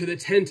out to the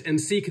tent and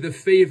seek the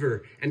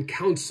favor and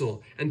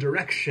counsel and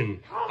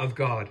direction of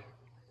God.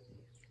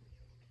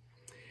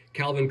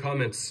 Calvin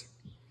comments,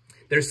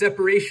 their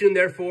separation,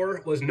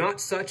 therefore, was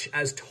not such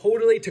as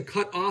totally to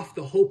cut off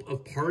the hope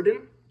of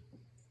pardon,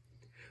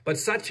 but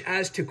such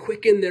as to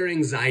quicken their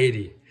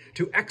anxiety,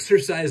 to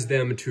exercise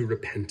them to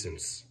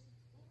repentance.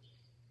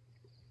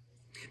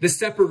 The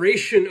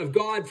separation of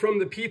God from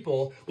the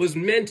people was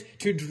meant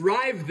to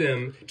drive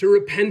them to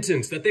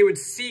repentance, that they would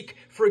seek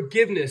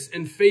forgiveness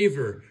and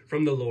favor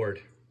from the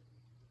Lord.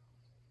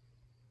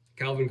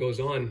 Calvin goes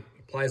on,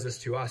 applies this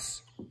to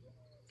us.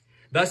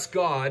 Thus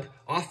God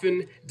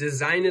often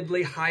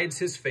designedly hides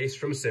his face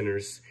from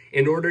sinners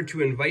in order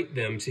to invite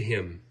them to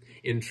him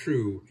in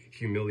true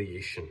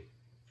humiliation.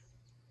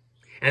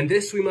 And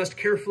this we must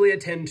carefully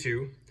attend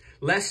to,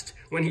 lest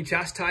when he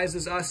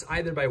chastises us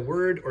either by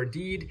word or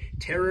deed,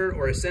 terror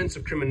or a sense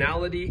of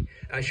criminality,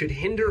 should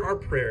hinder our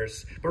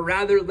prayers, but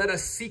rather let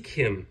us seek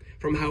him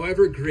from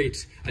however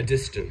great a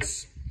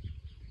distance.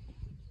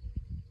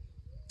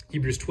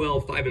 Hebrews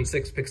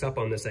 12:5-6 picks up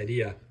on this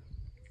idea.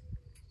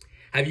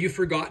 Have you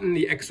forgotten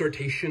the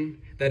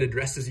exhortation that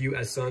addresses you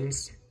as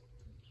sons?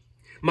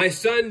 My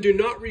son, do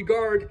not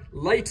regard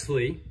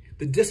lightly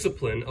the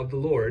discipline of the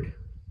Lord,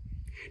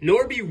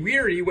 nor be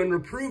weary when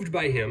reproved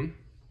by him,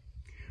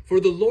 for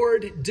the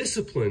Lord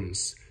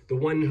disciplines the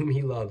one whom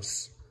he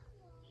loves,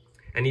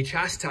 and he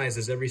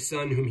chastises every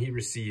son whom he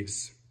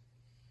receives.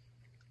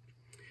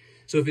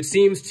 So if it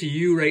seems to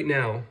you right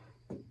now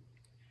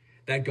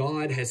that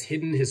God has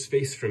hidden his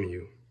face from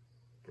you,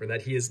 or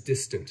that he is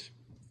distant,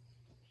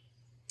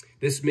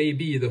 this may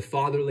be the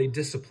fatherly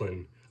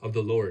discipline of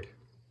the Lord.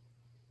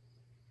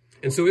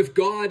 And so if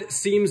God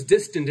seems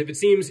distant, if it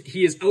seems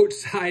he is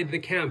outside the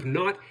camp,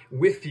 not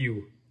with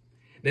you,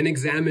 then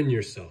examine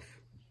yourself.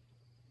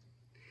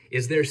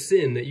 Is there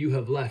sin that you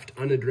have left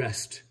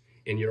unaddressed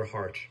in your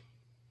heart?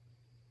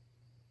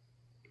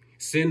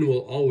 Sin will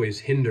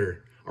always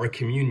hinder our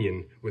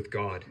communion with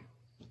God.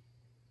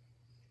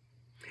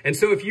 And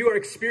so if you are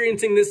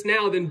experiencing this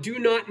now, then do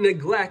not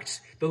neglect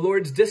the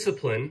Lord's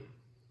discipline,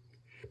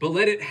 but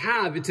let it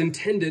have its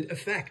intended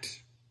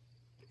effect.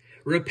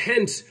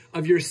 Repent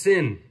of your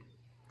sin.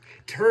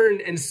 Turn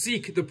and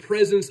seek the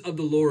presence of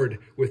the Lord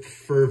with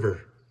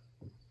fervor.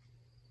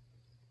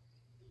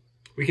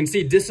 We can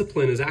see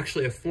discipline is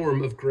actually a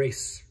form of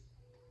grace.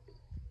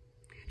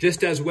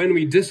 Just as when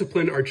we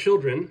discipline our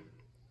children,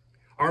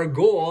 our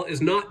goal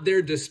is not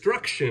their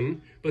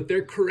destruction, but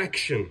their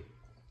correction.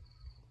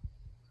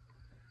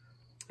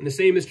 And the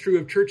same is true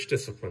of church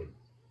discipline.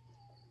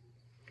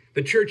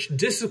 The church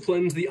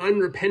disciplines the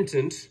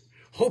unrepentant,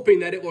 hoping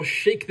that it will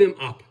shake them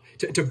up,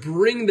 to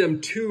bring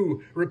them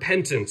to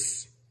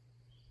repentance.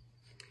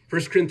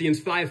 1 Corinthians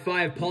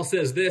 5:5, Paul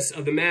says this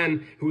of the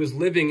man who was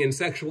living in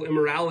sexual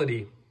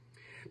immorality,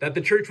 that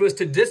the church was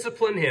to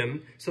discipline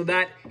him so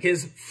that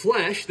his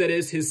flesh, that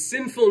is, his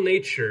sinful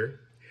nature,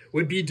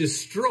 would be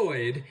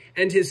destroyed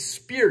and his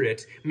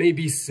spirit may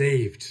be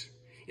saved.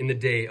 in the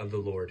day of the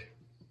Lord.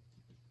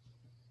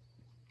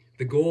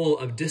 The goal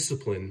of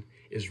discipline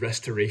is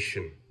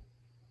restoration.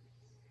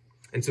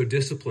 And so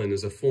discipline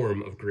is a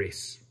form of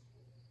grace.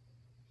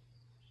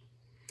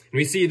 And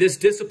we see this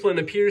discipline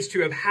appears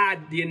to have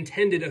had the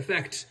intended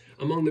effect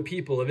among the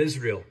people of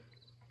Israel.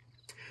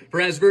 For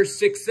as verse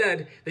 6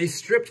 said, they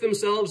stripped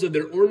themselves of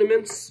their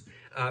ornaments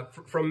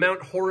from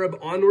Mount Horeb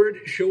onward,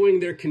 showing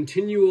their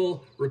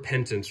continual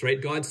repentance,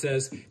 right? God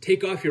says,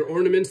 take off your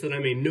ornaments that I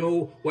may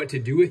know what to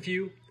do with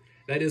you.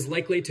 That is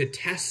likely to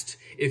test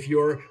if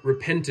your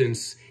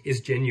repentance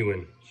is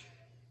genuine.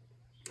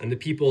 And the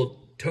people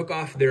took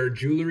off their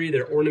jewelry,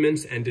 their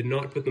ornaments, and did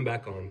not put them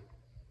back on.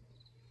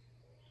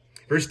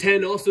 Verse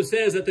 10 also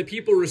says that the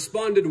people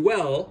responded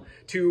well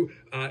to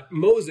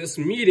Moses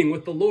meeting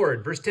with the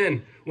Lord. Verse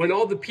 10, when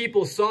all the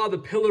people saw the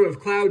pillar of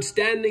cloud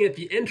standing at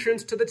the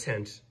entrance to the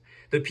tent,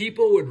 the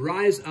people would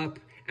rise up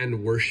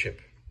and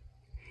worship,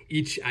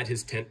 each at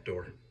his tent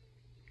door.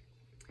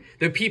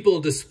 The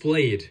people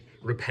displayed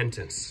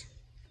repentance.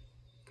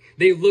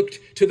 They looked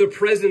to the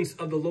presence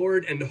of the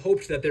Lord and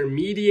hoped that their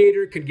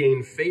mediator could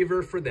gain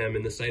favor for them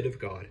in the sight of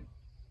God.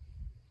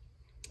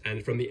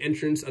 And from the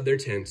entrance of their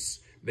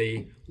tents,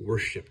 they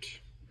worshipped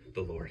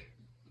the Lord.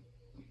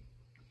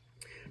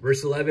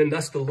 Verse 11,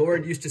 thus the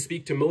Lord used to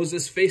speak to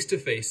Moses face to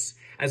face,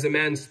 as a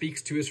man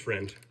speaks to his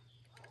friend.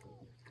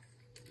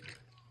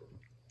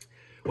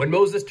 When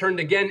Moses turned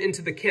again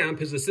into the camp,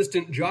 his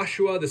assistant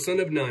Joshua, the son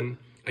of Nun,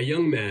 a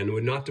young man,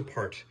 would not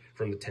depart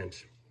from the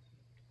tent.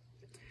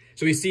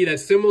 So we see that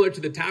similar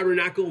to the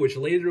tabernacle, which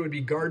later would be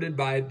guarded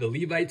by the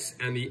Levites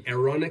and the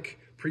Aaronic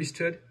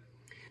priesthood,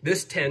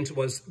 this tent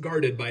was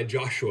guarded by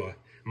Joshua,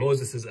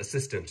 Moses'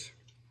 assistant.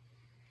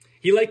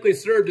 He likely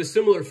served a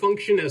similar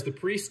function as the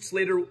priests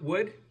later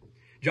would.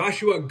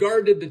 Joshua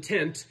guarded the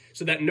tent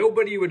so that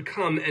nobody would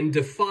come and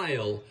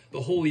defile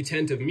the holy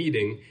tent of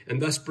meeting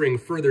and thus bring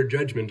further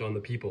judgment on the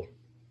people.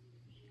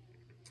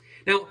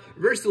 Now,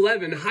 verse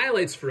 11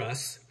 highlights for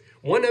us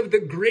one of the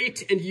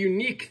great and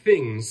unique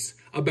things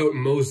about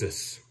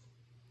Moses.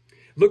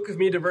 Look with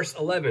me to verse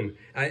 11.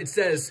 It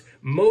says,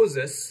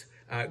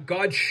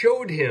 God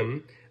showed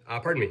him,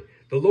 the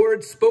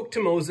Lord spoke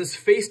to Moses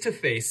face to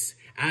face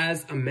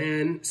as a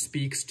man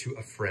speaks to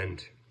a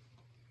friend.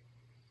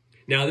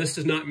 Now, this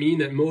does not mean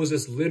that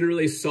Moses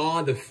literally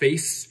saw the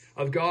face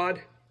of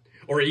God,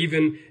 or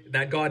even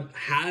that God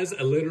has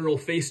a literal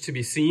face to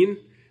be seen.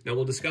 Now,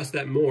 we'll discuss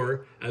that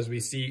more as we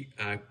see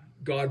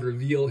God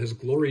reveal his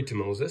glory to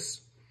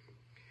Moses.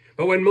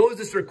 But when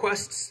Moses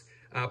requests,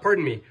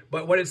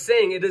 but what it's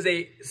saying, it is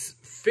a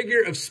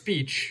figure of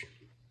speech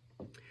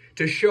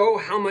to show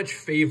how much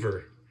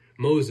favor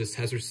Moses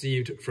has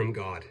received from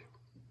God.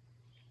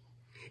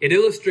 It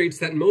illustrates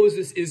that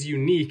Moses is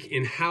unique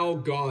in how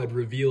God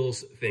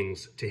reveals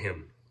things to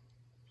him.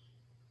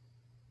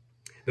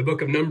 The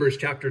book of Numbers,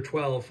 chapter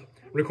 12,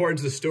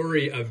 records the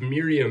story of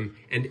Miriam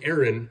and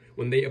Aaron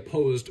when they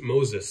opposed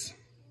Moses.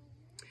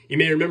 You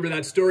may remember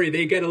that story.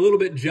 They get a little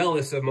bit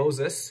jealous of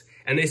Moses,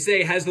 and they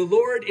say, has the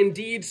Lord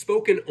indeed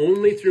spoken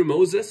only through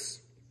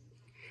Moses?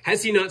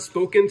 Has he not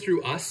spoken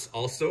through us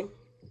also?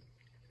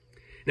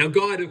 Now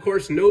God, of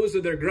course, knows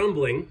of their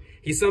grumbling.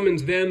 He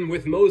summons them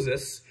with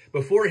Moses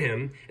before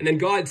him, and then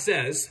God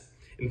says,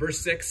 in verse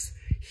 6,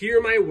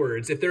 hear my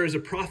words. If there is a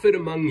prophet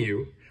among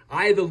you,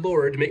 I, the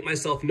Lord, make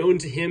myself known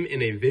to him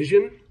in a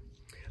vision,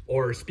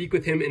 or speak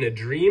with him in a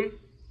dream.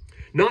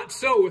 Not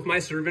so with my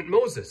servant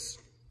Moses.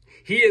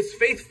 He is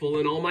faithful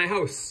in all my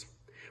house.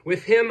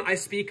 With him I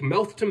speak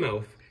mouth to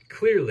mouth,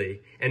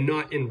 clearly, and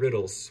not in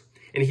riddles.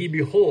 And he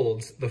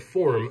beholds the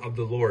form of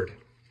the Lord.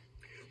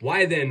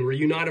 Why then were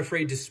you not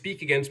afraid to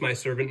speak against my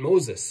servant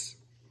Moses?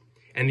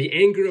 And the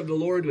anger of the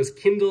Lord was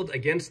kindled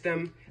against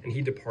them, and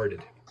he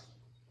departed.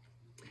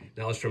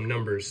 Now it's from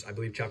Numbers, I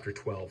believe, chapter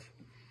 12.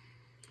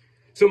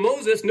 So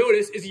Moses,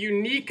 notice, is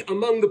unique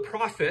among the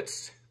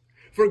prophets,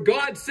 for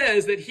God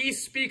says that he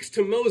speaks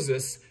to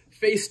Moses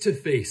face to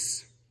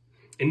face.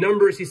 In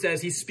Numbers, he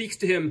says he speaks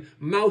to him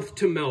mouth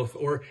to mouth,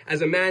 or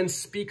as a man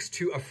speaks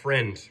to a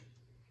friend.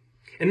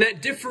 And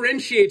that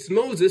differentiates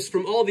Moses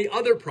from all the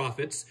other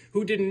prophets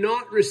who did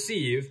not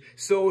receive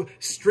so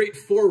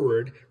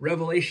straightforward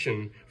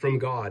revelation from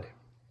God.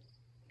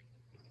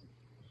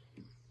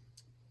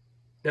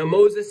 Now,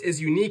 Moses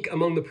is unique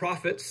among the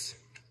prophets.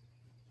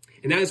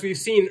 And as we've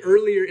seen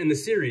earlier in the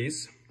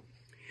series,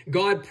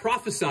 God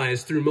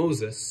prophesies through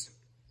Moses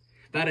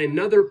that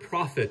another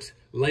prophet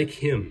like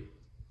him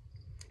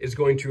is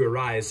going to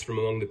arise from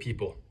among the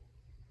people.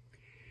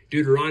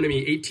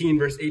 Deuteronomy 18,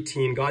 verse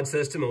 18, God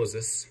says to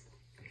Moses,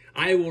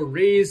 I will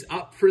raise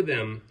up for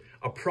them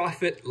a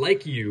prophet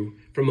like you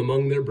from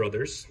among their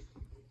brothers,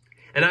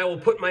 and I will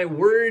put my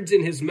words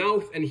in his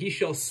mouth, and he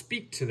shall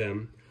speak to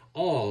them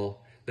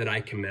all that I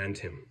command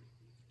him.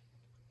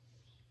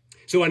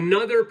 So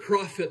another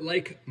prophet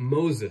like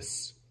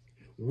Moses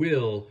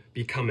will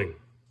be coming.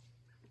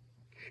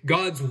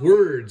 God's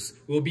words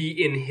will be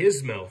in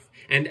his mouth,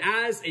 and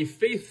as a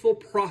faithful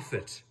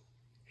prophet,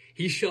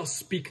 he shall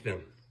speak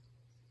them,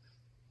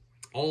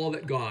 all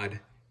that God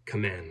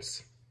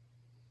commands.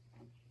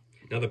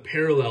 Now the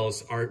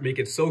parallels make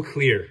it so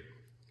clear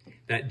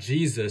that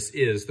Jesus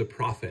is the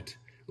prophet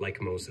like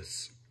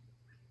Moses.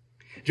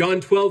 John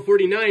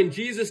 12:49,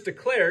 Jesus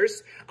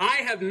declares, "I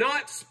have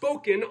not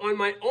spoken on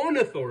my own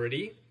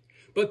authority,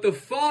 but the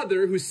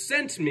Father who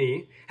sent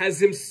me has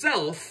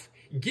himself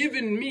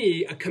given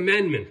me a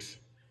commandment,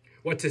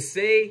 what to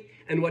say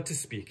and what to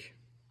speak."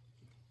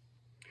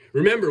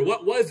 Remember,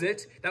 what was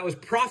it that was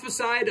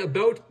prophesied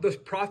about the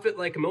prophet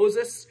like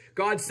Moses?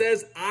 God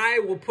says, "I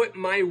will put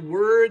my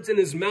words in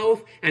his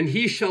mouth, and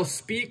he shall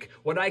speak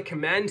what I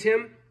command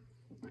him."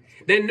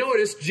 Then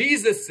notice,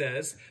 Jesus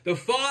says, "The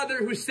Father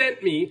who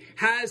sent me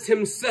has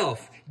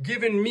himself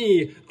given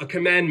me a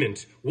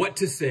commandment, what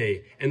to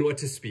say and what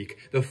to speak."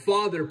 The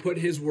Father put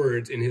his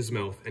words in his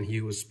mouth, and he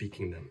was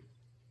speaking them.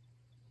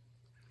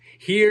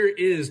 Here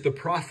is the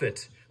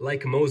prophet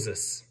like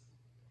Moses,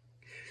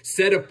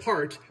 set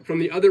apart from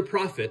the other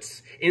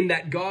prophets in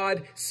that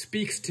God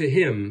speaks to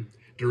him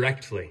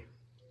directly.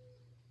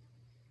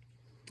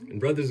 And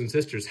brothers and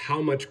sisters,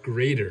 how much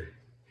greater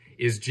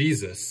is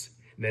Jesus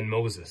than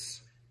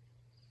Moses?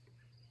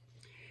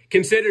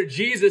 Consider,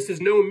 Jesus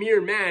is no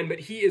mere man, but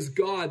he is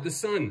God the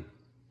Son,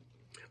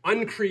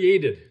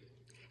 uncreated,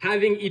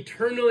 having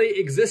eternally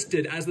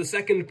existed as the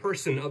second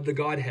person of the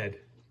Godhead.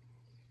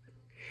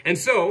 And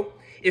so,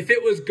 if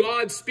it was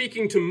God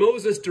speaking to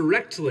Moses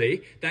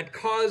directly that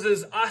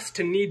causes us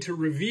to need to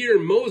revere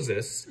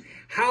Moses,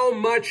 how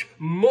much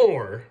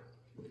more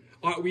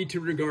ought we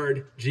to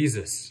regard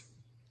Jesus?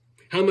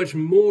 How much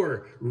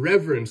more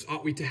reverence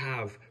ought we to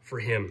have for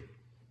him?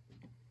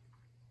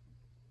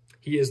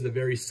 He is the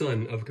very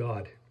Son of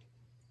God.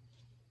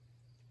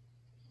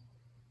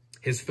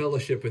 His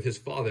fellowship with his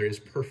Father is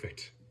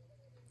perfect.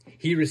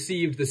 He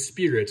received the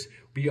Spirit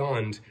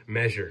beyond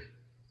measure.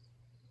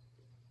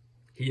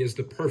 He is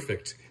the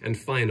perfect and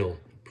final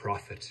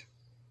prophet.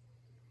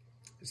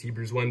 As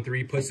Hebrews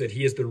 1:3 puts it,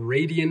 he is the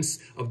radiance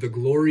of the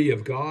glory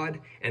of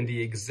God and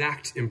the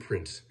exact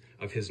imprint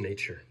of his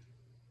nature.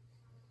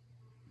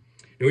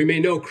 Now we may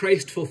know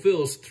Christ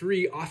fulfills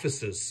three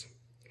offices.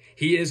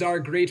 He is our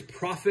great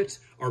prophet,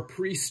 our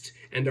priest,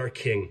 and our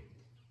king.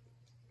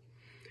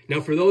 Now,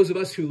 for those of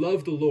us who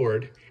love the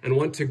Lord and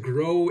want to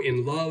grow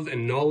in love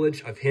and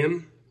knowledge of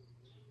him,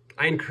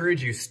 I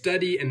encourage you,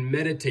 study and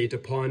meditate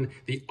upon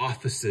the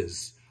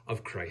offices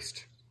of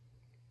Christ.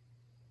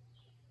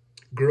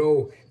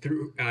 Grow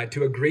through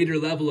to a greater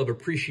level of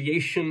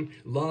appreciation,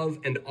 love,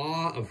 and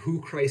awe of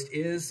who Christ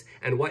is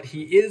and what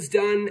he is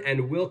done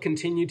and will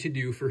continue to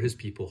do for his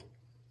people.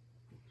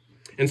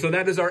 And so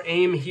that is our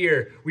aim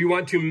here. We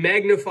want to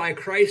magnify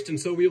Christ, and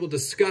so we will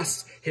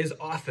discuss his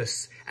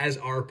office as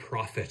our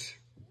prophet.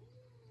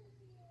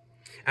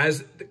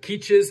 As the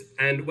Keach's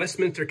and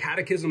Westminster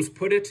Catechisms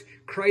put it,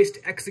 Christ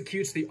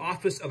executes the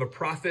office of a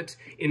prophet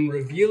in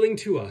revealing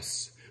to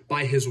us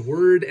by his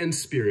word and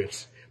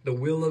spirit the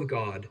will of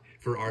God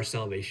for our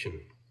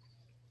salvation.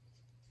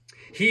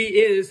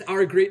 He is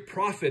our great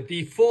prophet,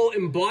 the full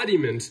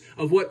embodiment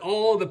of what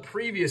all the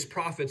previous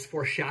prophets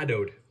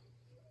foreshadowed.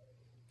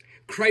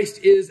 Christ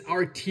is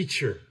our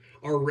teacher,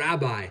 our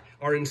rabbi,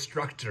 our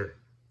instructor.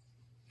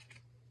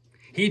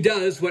 He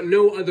does what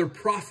no other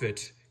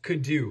prophet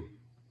could do.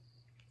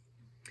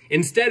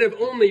 Instead of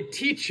only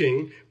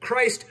teaching,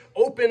 Christ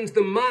opens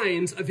the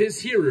minds of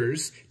his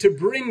hearers to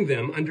bring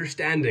them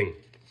understanding.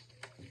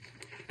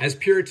 As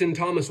Puritan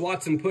Thomas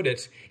Watson put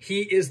it,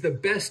 he is the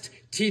best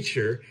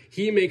teacher.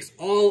 He makes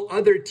all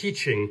other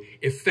teaching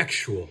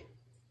effectual.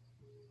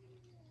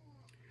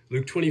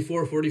 Luke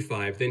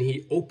 24:45, then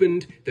he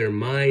opened their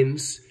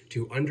minds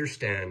to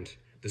understand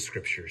the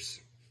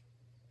scriptures.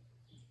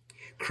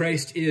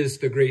 Christ is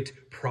the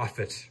great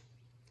prophet,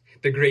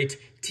 the great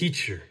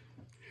teacher,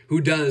 who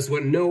does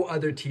what no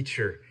other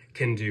teacher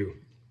can do.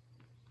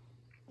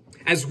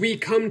 As we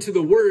come to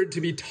the word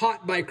to be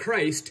taught by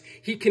Christ,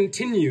 he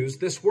continues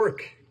this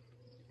work.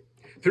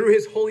 Through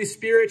his Holy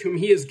Spirit, whom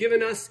he has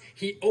given us,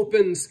 he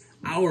opens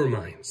our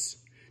minds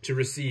to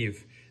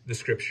receive the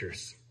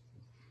scriptures.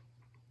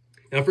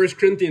 Now, 1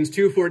 Corinthians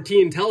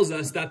 2:14 tells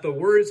us that the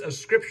words of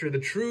Scripture, the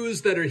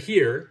truths that are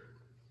here,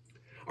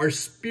 are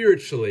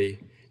spiritually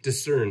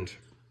discerned,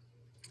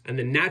 and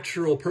the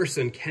natural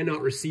person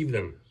cannot receive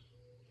them.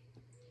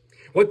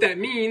 What that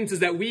means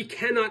is that we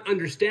cannot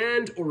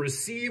understand or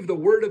receive the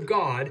Word of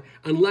God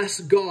unless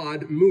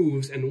God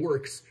moves and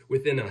works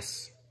within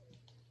us.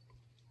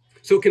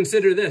 So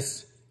consider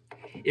this.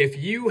 If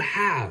you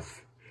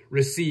have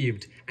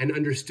received and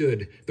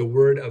understood the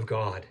Word of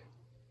God,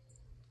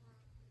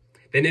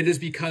 then it is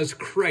because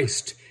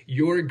Christ,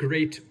 your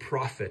great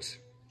prophet,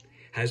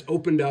 has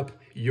opened up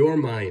your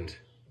mind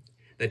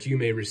that you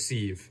may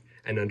receive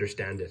and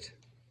understand it.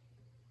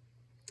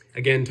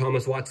 Again,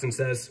 Thomas Watson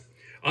says,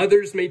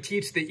 others may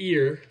teach the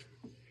ear,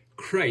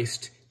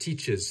 Christ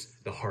teaches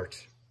the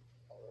heart.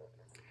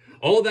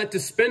 All that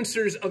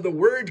dispensers of the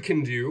word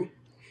can do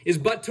is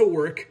but to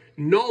work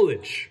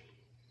knowledge.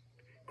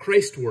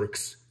 Christ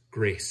works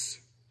grace.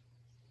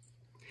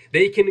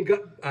 They can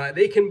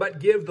but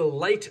give the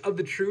light of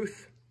the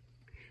truth.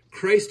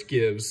 Christ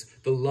gives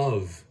the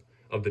love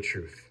of the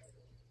truth.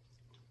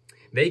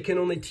 They can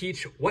only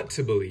teach what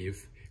to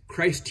believe.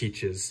 Christ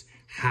teaches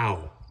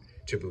how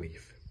to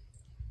believe.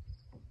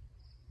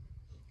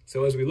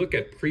 So as we look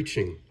at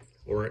preaching,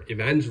 or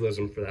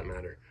evangelism for that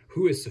matter,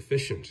 who is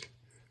sufficient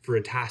for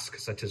a task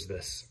such as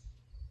this?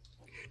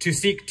 To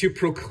seek to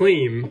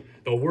proclaim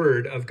the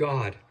word of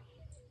God,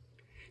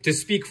 to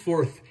speak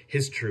forth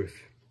his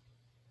truth.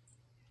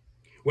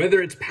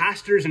 Whether it's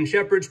pastors and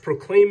shepherds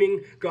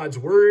proclaiming God's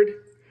word,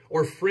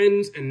 or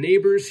friends and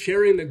neighbors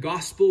sharing the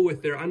gospel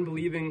with their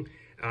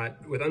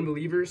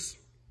unbelievers,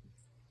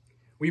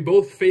 we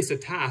both face a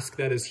task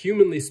that is,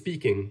 humanly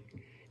speaking,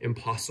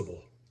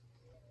 impossible.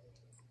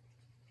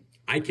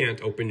 I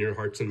can't open your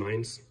hearts and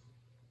minds.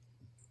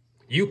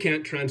 You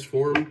can't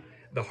transform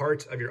the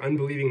heart of your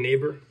unbelieving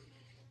neighbor.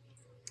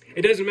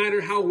 It doesn't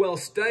matter how well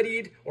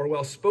studied or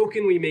well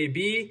spoken we may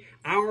be,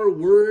 our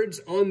words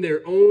on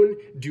their own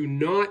do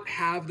not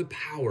have the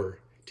power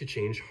to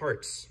change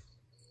hearts.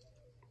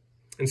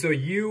 And so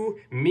you,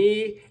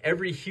 me,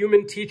 every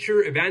human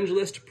teacher,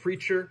 evangelist,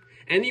 preacher,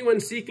 anyone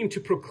seeking to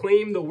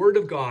proclaim the word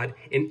of God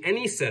in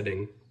any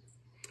setting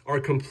are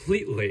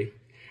completely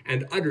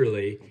and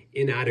utterly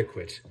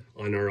inadequate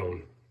on our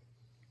own.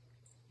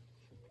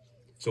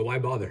 So why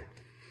bother?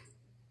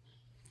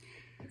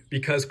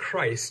 Because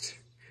Christ,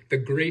 the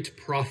great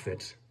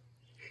prophet,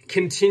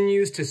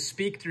 continues to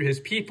speak through his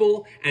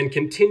people and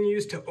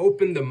continues to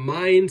open the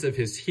minds of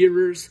his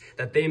hearers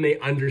that they may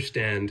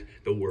understand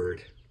the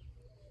word.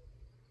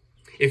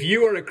 If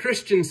you are a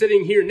Christian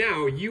sitting here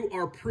now, you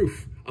are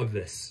proof of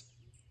this.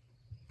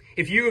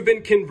 If you have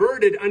been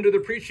converted under the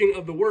preaching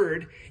of the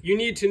word, you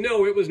need to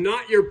know it was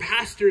not your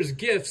pastor's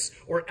gifts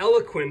or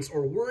eloquence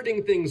or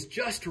wording things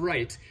just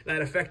right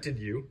that affected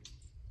you.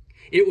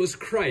 It was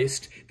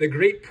Christ, the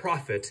great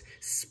prophet,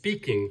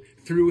 speaking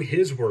through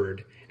his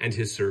word and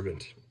his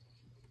servant.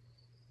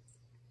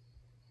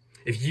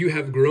 If you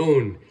have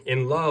grown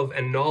in love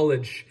and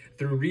knowledge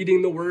through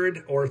reading the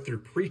word or through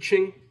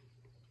preaching,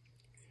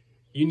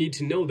 you need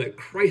to know that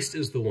Christ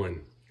is the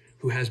one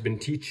who has been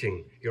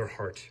teaching your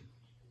heart.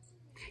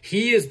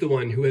 He is the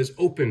one who has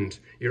opened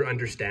your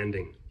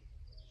understanding.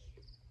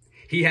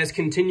 He has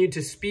continued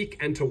to speak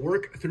and to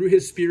work through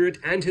his Spirit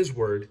and his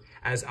word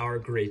as our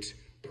great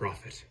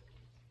prophet.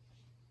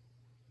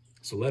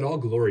 So let all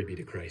glory be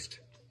to Christ.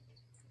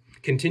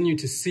 Continue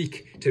to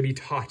seek to be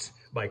taught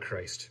by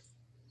Christ.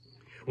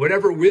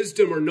 Whatever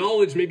wisdom or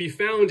knowledge may be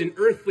found in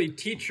earthly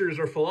teachers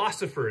or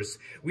philosophers,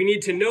 we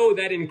need to know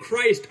that in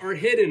Christ are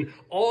hidden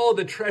all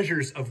the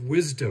treasures of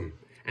wisdom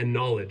and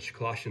knowledge,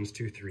 Colossians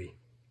 2:3.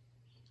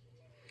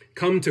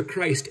 Come to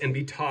Christ and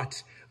be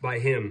taught by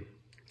him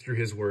through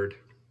his word.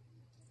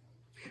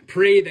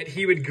 Pray that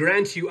he would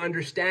grant you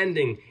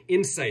understanding,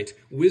 insight,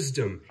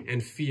 wisdom,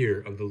 and fear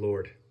of the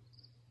Lord.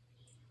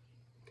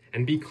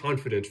 And be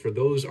confident, for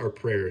those are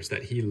prayers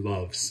that he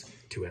loves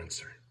to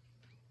answer.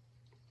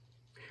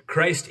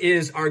 Christ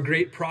is our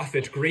great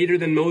prophet, greater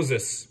than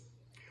Moses,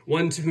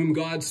 one to whom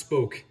God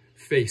spoke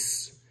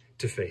face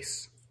to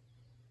face.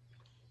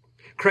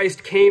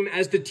 Christ came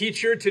as the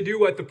teacher to do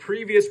what the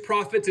previous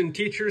prophets and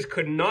teachers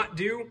could not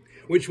do,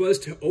 which was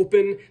to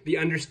open the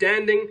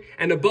understanding.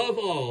 And above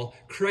all,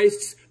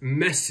 Christ's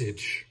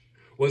message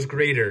was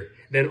greater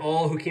than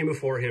all who came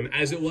before him,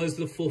 as it was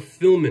the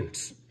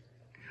fulfillment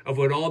of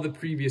what all the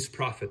previous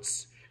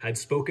prophets had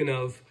spoken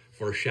of,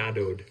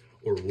 foreshadowed,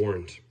 or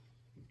warned.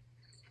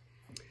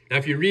 Now,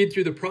 if you read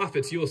through the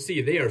prophets, you will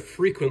see they are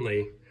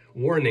frequently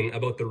warning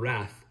about the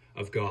wrath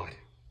of God.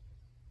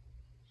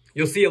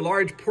 You'll see a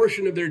large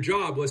portion of their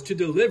job was to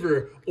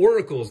deliver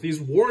oracles,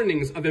 these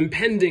warnings of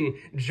impending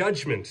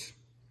judgment.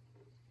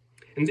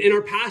 And in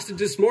our passage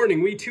this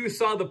morning, we too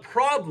saw the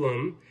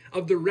problem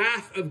of the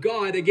wrath of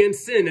God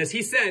against sin. As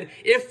he said,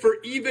 if for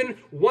even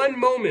one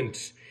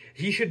moment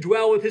he should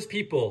dwell with his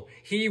people,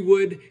 he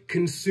would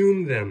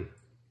consume them.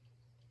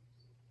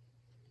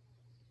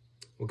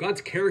 Well,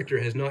 God's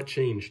character has not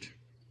changed.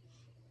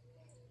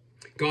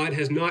 God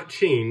has not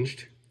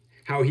changed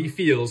how he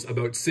feels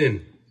about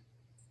sin.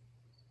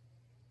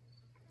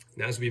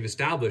 And as we've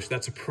established,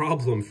 that's a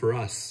problem for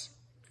us,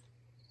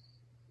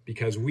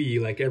 because we,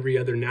 like every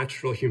other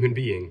natural human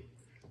being,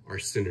 are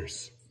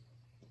sinners.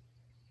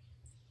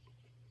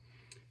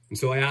 And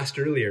so I asked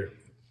earlier,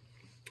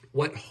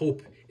 what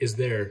hope is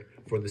there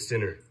for the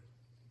sinner?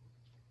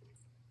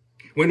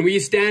 When we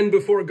stand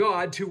before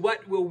God, to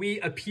what will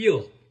we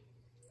appeal?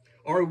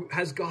 Or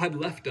has God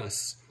left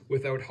us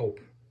without hope?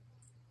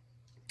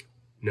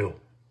 No.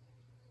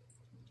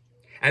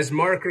 As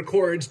Mark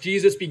records,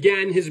 Jesus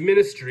began his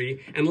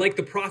ministry, and like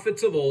the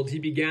prophets of old, he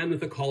began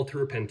with a call to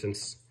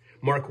repentance.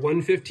 Mark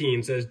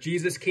 1:15 says,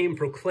 Jesus came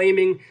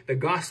proclaiming the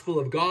gospel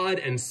of God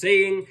and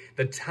saying,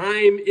 the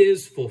time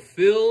is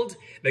fulfilled,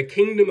 the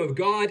kingdom of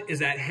God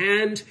is at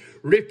hand,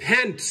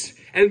 repent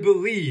and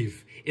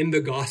believe in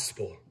the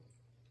gospel.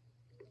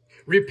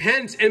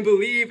 Repent and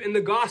believe in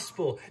the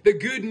gospel, the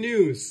good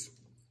news.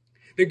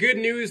 The good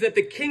news that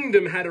the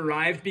kingdom had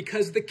arrived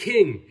because the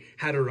king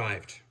had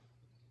arrived.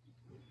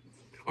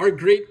 Our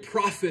great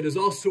prophet is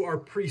also our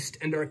priest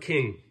and our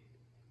king.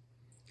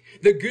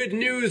 The good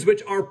news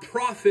which our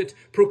prophet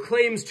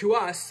proclaims to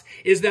us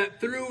is that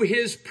through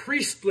his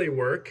priestly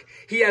work,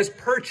 he has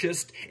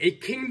purchased a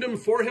kingdom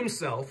for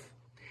himself,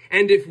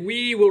 and if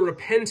we will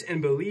repent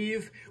and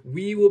believe,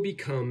 we will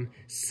become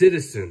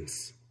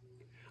citizens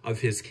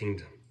of his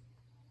kingdom.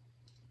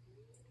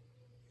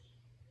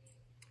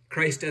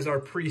 Christ as our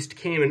priest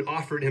came and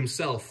offered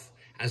himself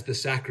as the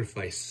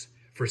sacrifice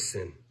for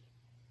sin.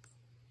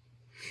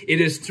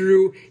 It is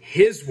through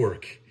his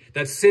work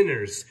that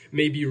sinners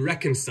may be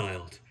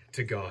reconciled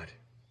to God.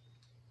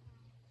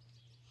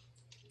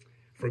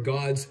 For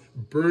God's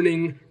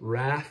burning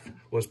wrath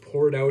was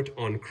poured out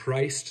on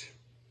Christ,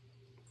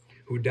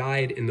 who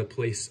died in the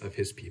place of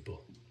his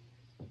people.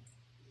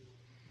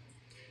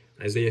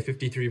 Isaiah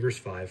 53 verse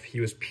 5,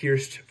 he was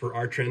pierced for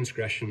our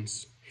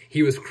transgressions.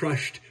 He was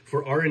crushed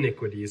for our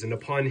iniquities, and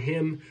upon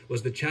him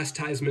was the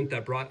chastisement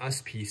that brought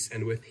us peace,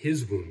 and with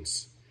his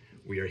wounds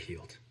we are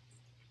healed.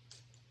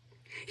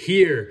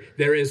 Here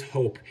there is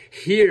hope.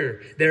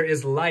 Here there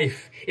is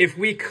life. If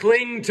we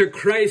cling to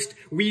Christ,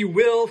 we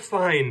will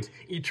find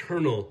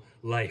eternal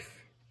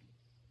life.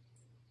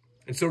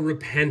 And so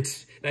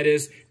repent, that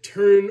is,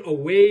 turn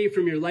away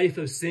from your life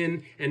of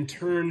sin and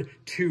turn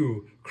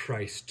to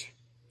Christ.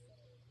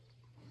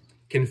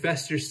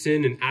 Confess your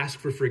sin and ask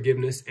for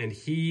forgiveness, and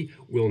he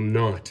will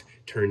not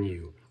turn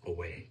you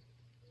away.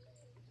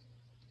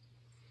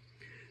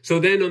 So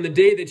then, on the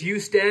day that you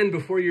stand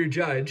before your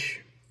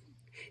judge,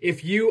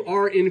 if you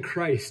are in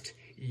Christ,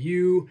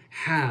 you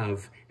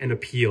have an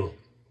appeal.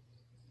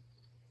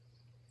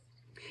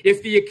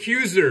 If the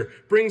accuser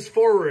brings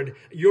forward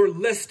your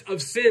list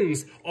of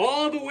sins,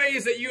 all the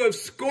ways that you have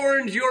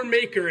scorned your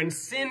Maker and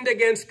sinned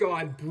against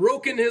God,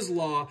 broken his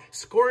law,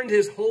 scorned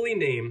his holy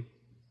name,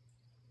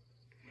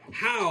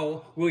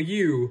 how will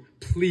you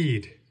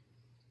plead?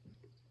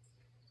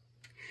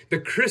 The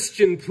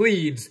Christian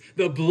pleads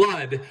the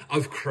blood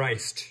of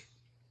Christ.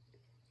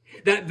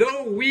 That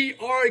though we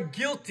are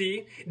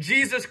guilty,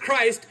 Jesus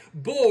Christ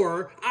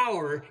bore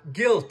our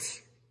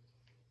guilt.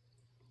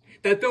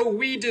 That though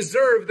we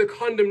deserve the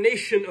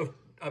condemnation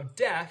of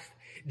death,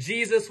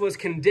 Jesus was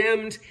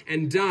condemned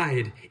and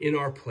died in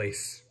our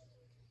place.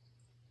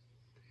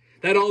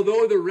 That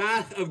although the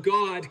wrath of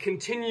God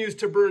continues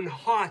to burn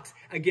hot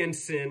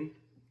against sin,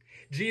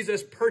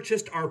 Jesus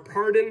purchased our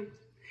pardon,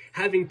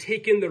 having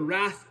taken the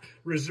wrath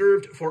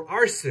reserved for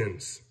our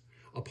sins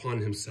upon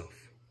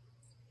himself.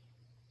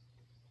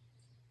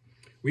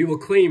 We will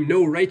claim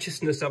no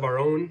righteousness of our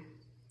own,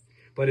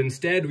 but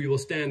instead we will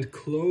stand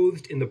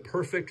clothed in the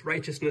perfect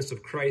righteousness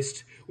of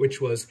Christ, which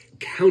was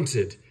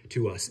counted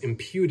to us,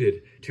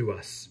 imputed to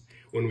us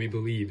when we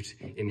believed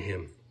in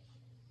him.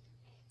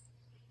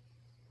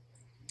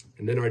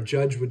 And then our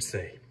judge would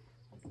say,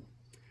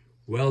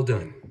 "Well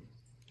done,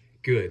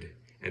 good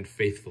and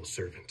faithful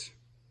servant.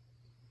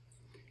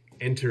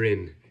 Enter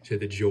into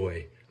the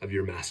joy of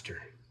your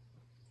master."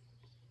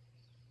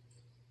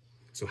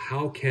 So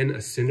how can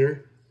a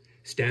sinner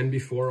stand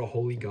before a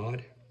holy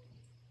God?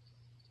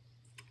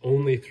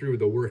 Only through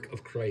the work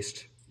of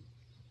Christ,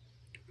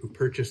 who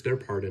purchased their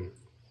pardon,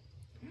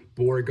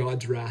 bore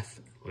God's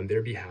wrath on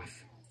their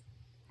behalf,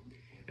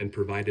 and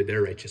provided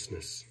their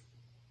righteousness.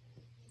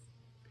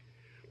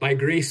 By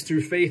grace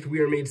through faith, we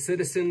are made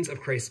citizens of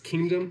Christ's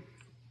kingdom.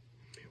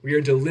 We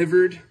are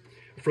delivered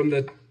from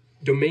the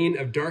domain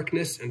of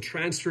darkness and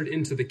transferred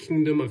into the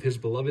kingdom of his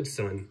beloved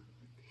Son,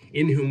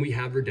 in whom we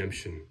have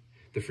redemption,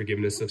 the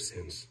forgiveness of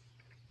sins.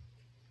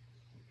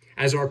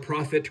 As our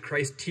prophet,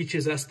 Christ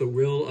teaches us the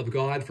will of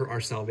God for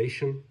our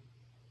salvation.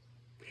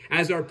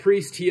 As our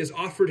priest, he has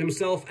offered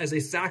himself as a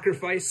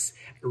sacrifice,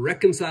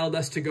 reconciled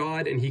us to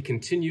God, and he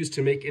continues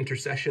to make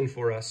intercession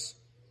for us.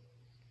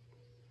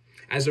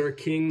 As our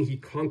king, he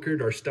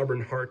conquered our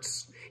stubborn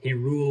hearts. He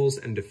rules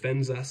and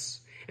defends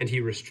us, and he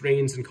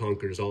restrains and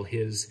conquers all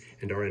his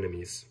and our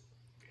enemies.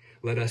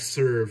 Let us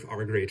serve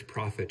our great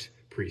prophet,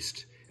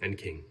 priest, and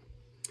king.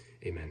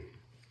 Amen.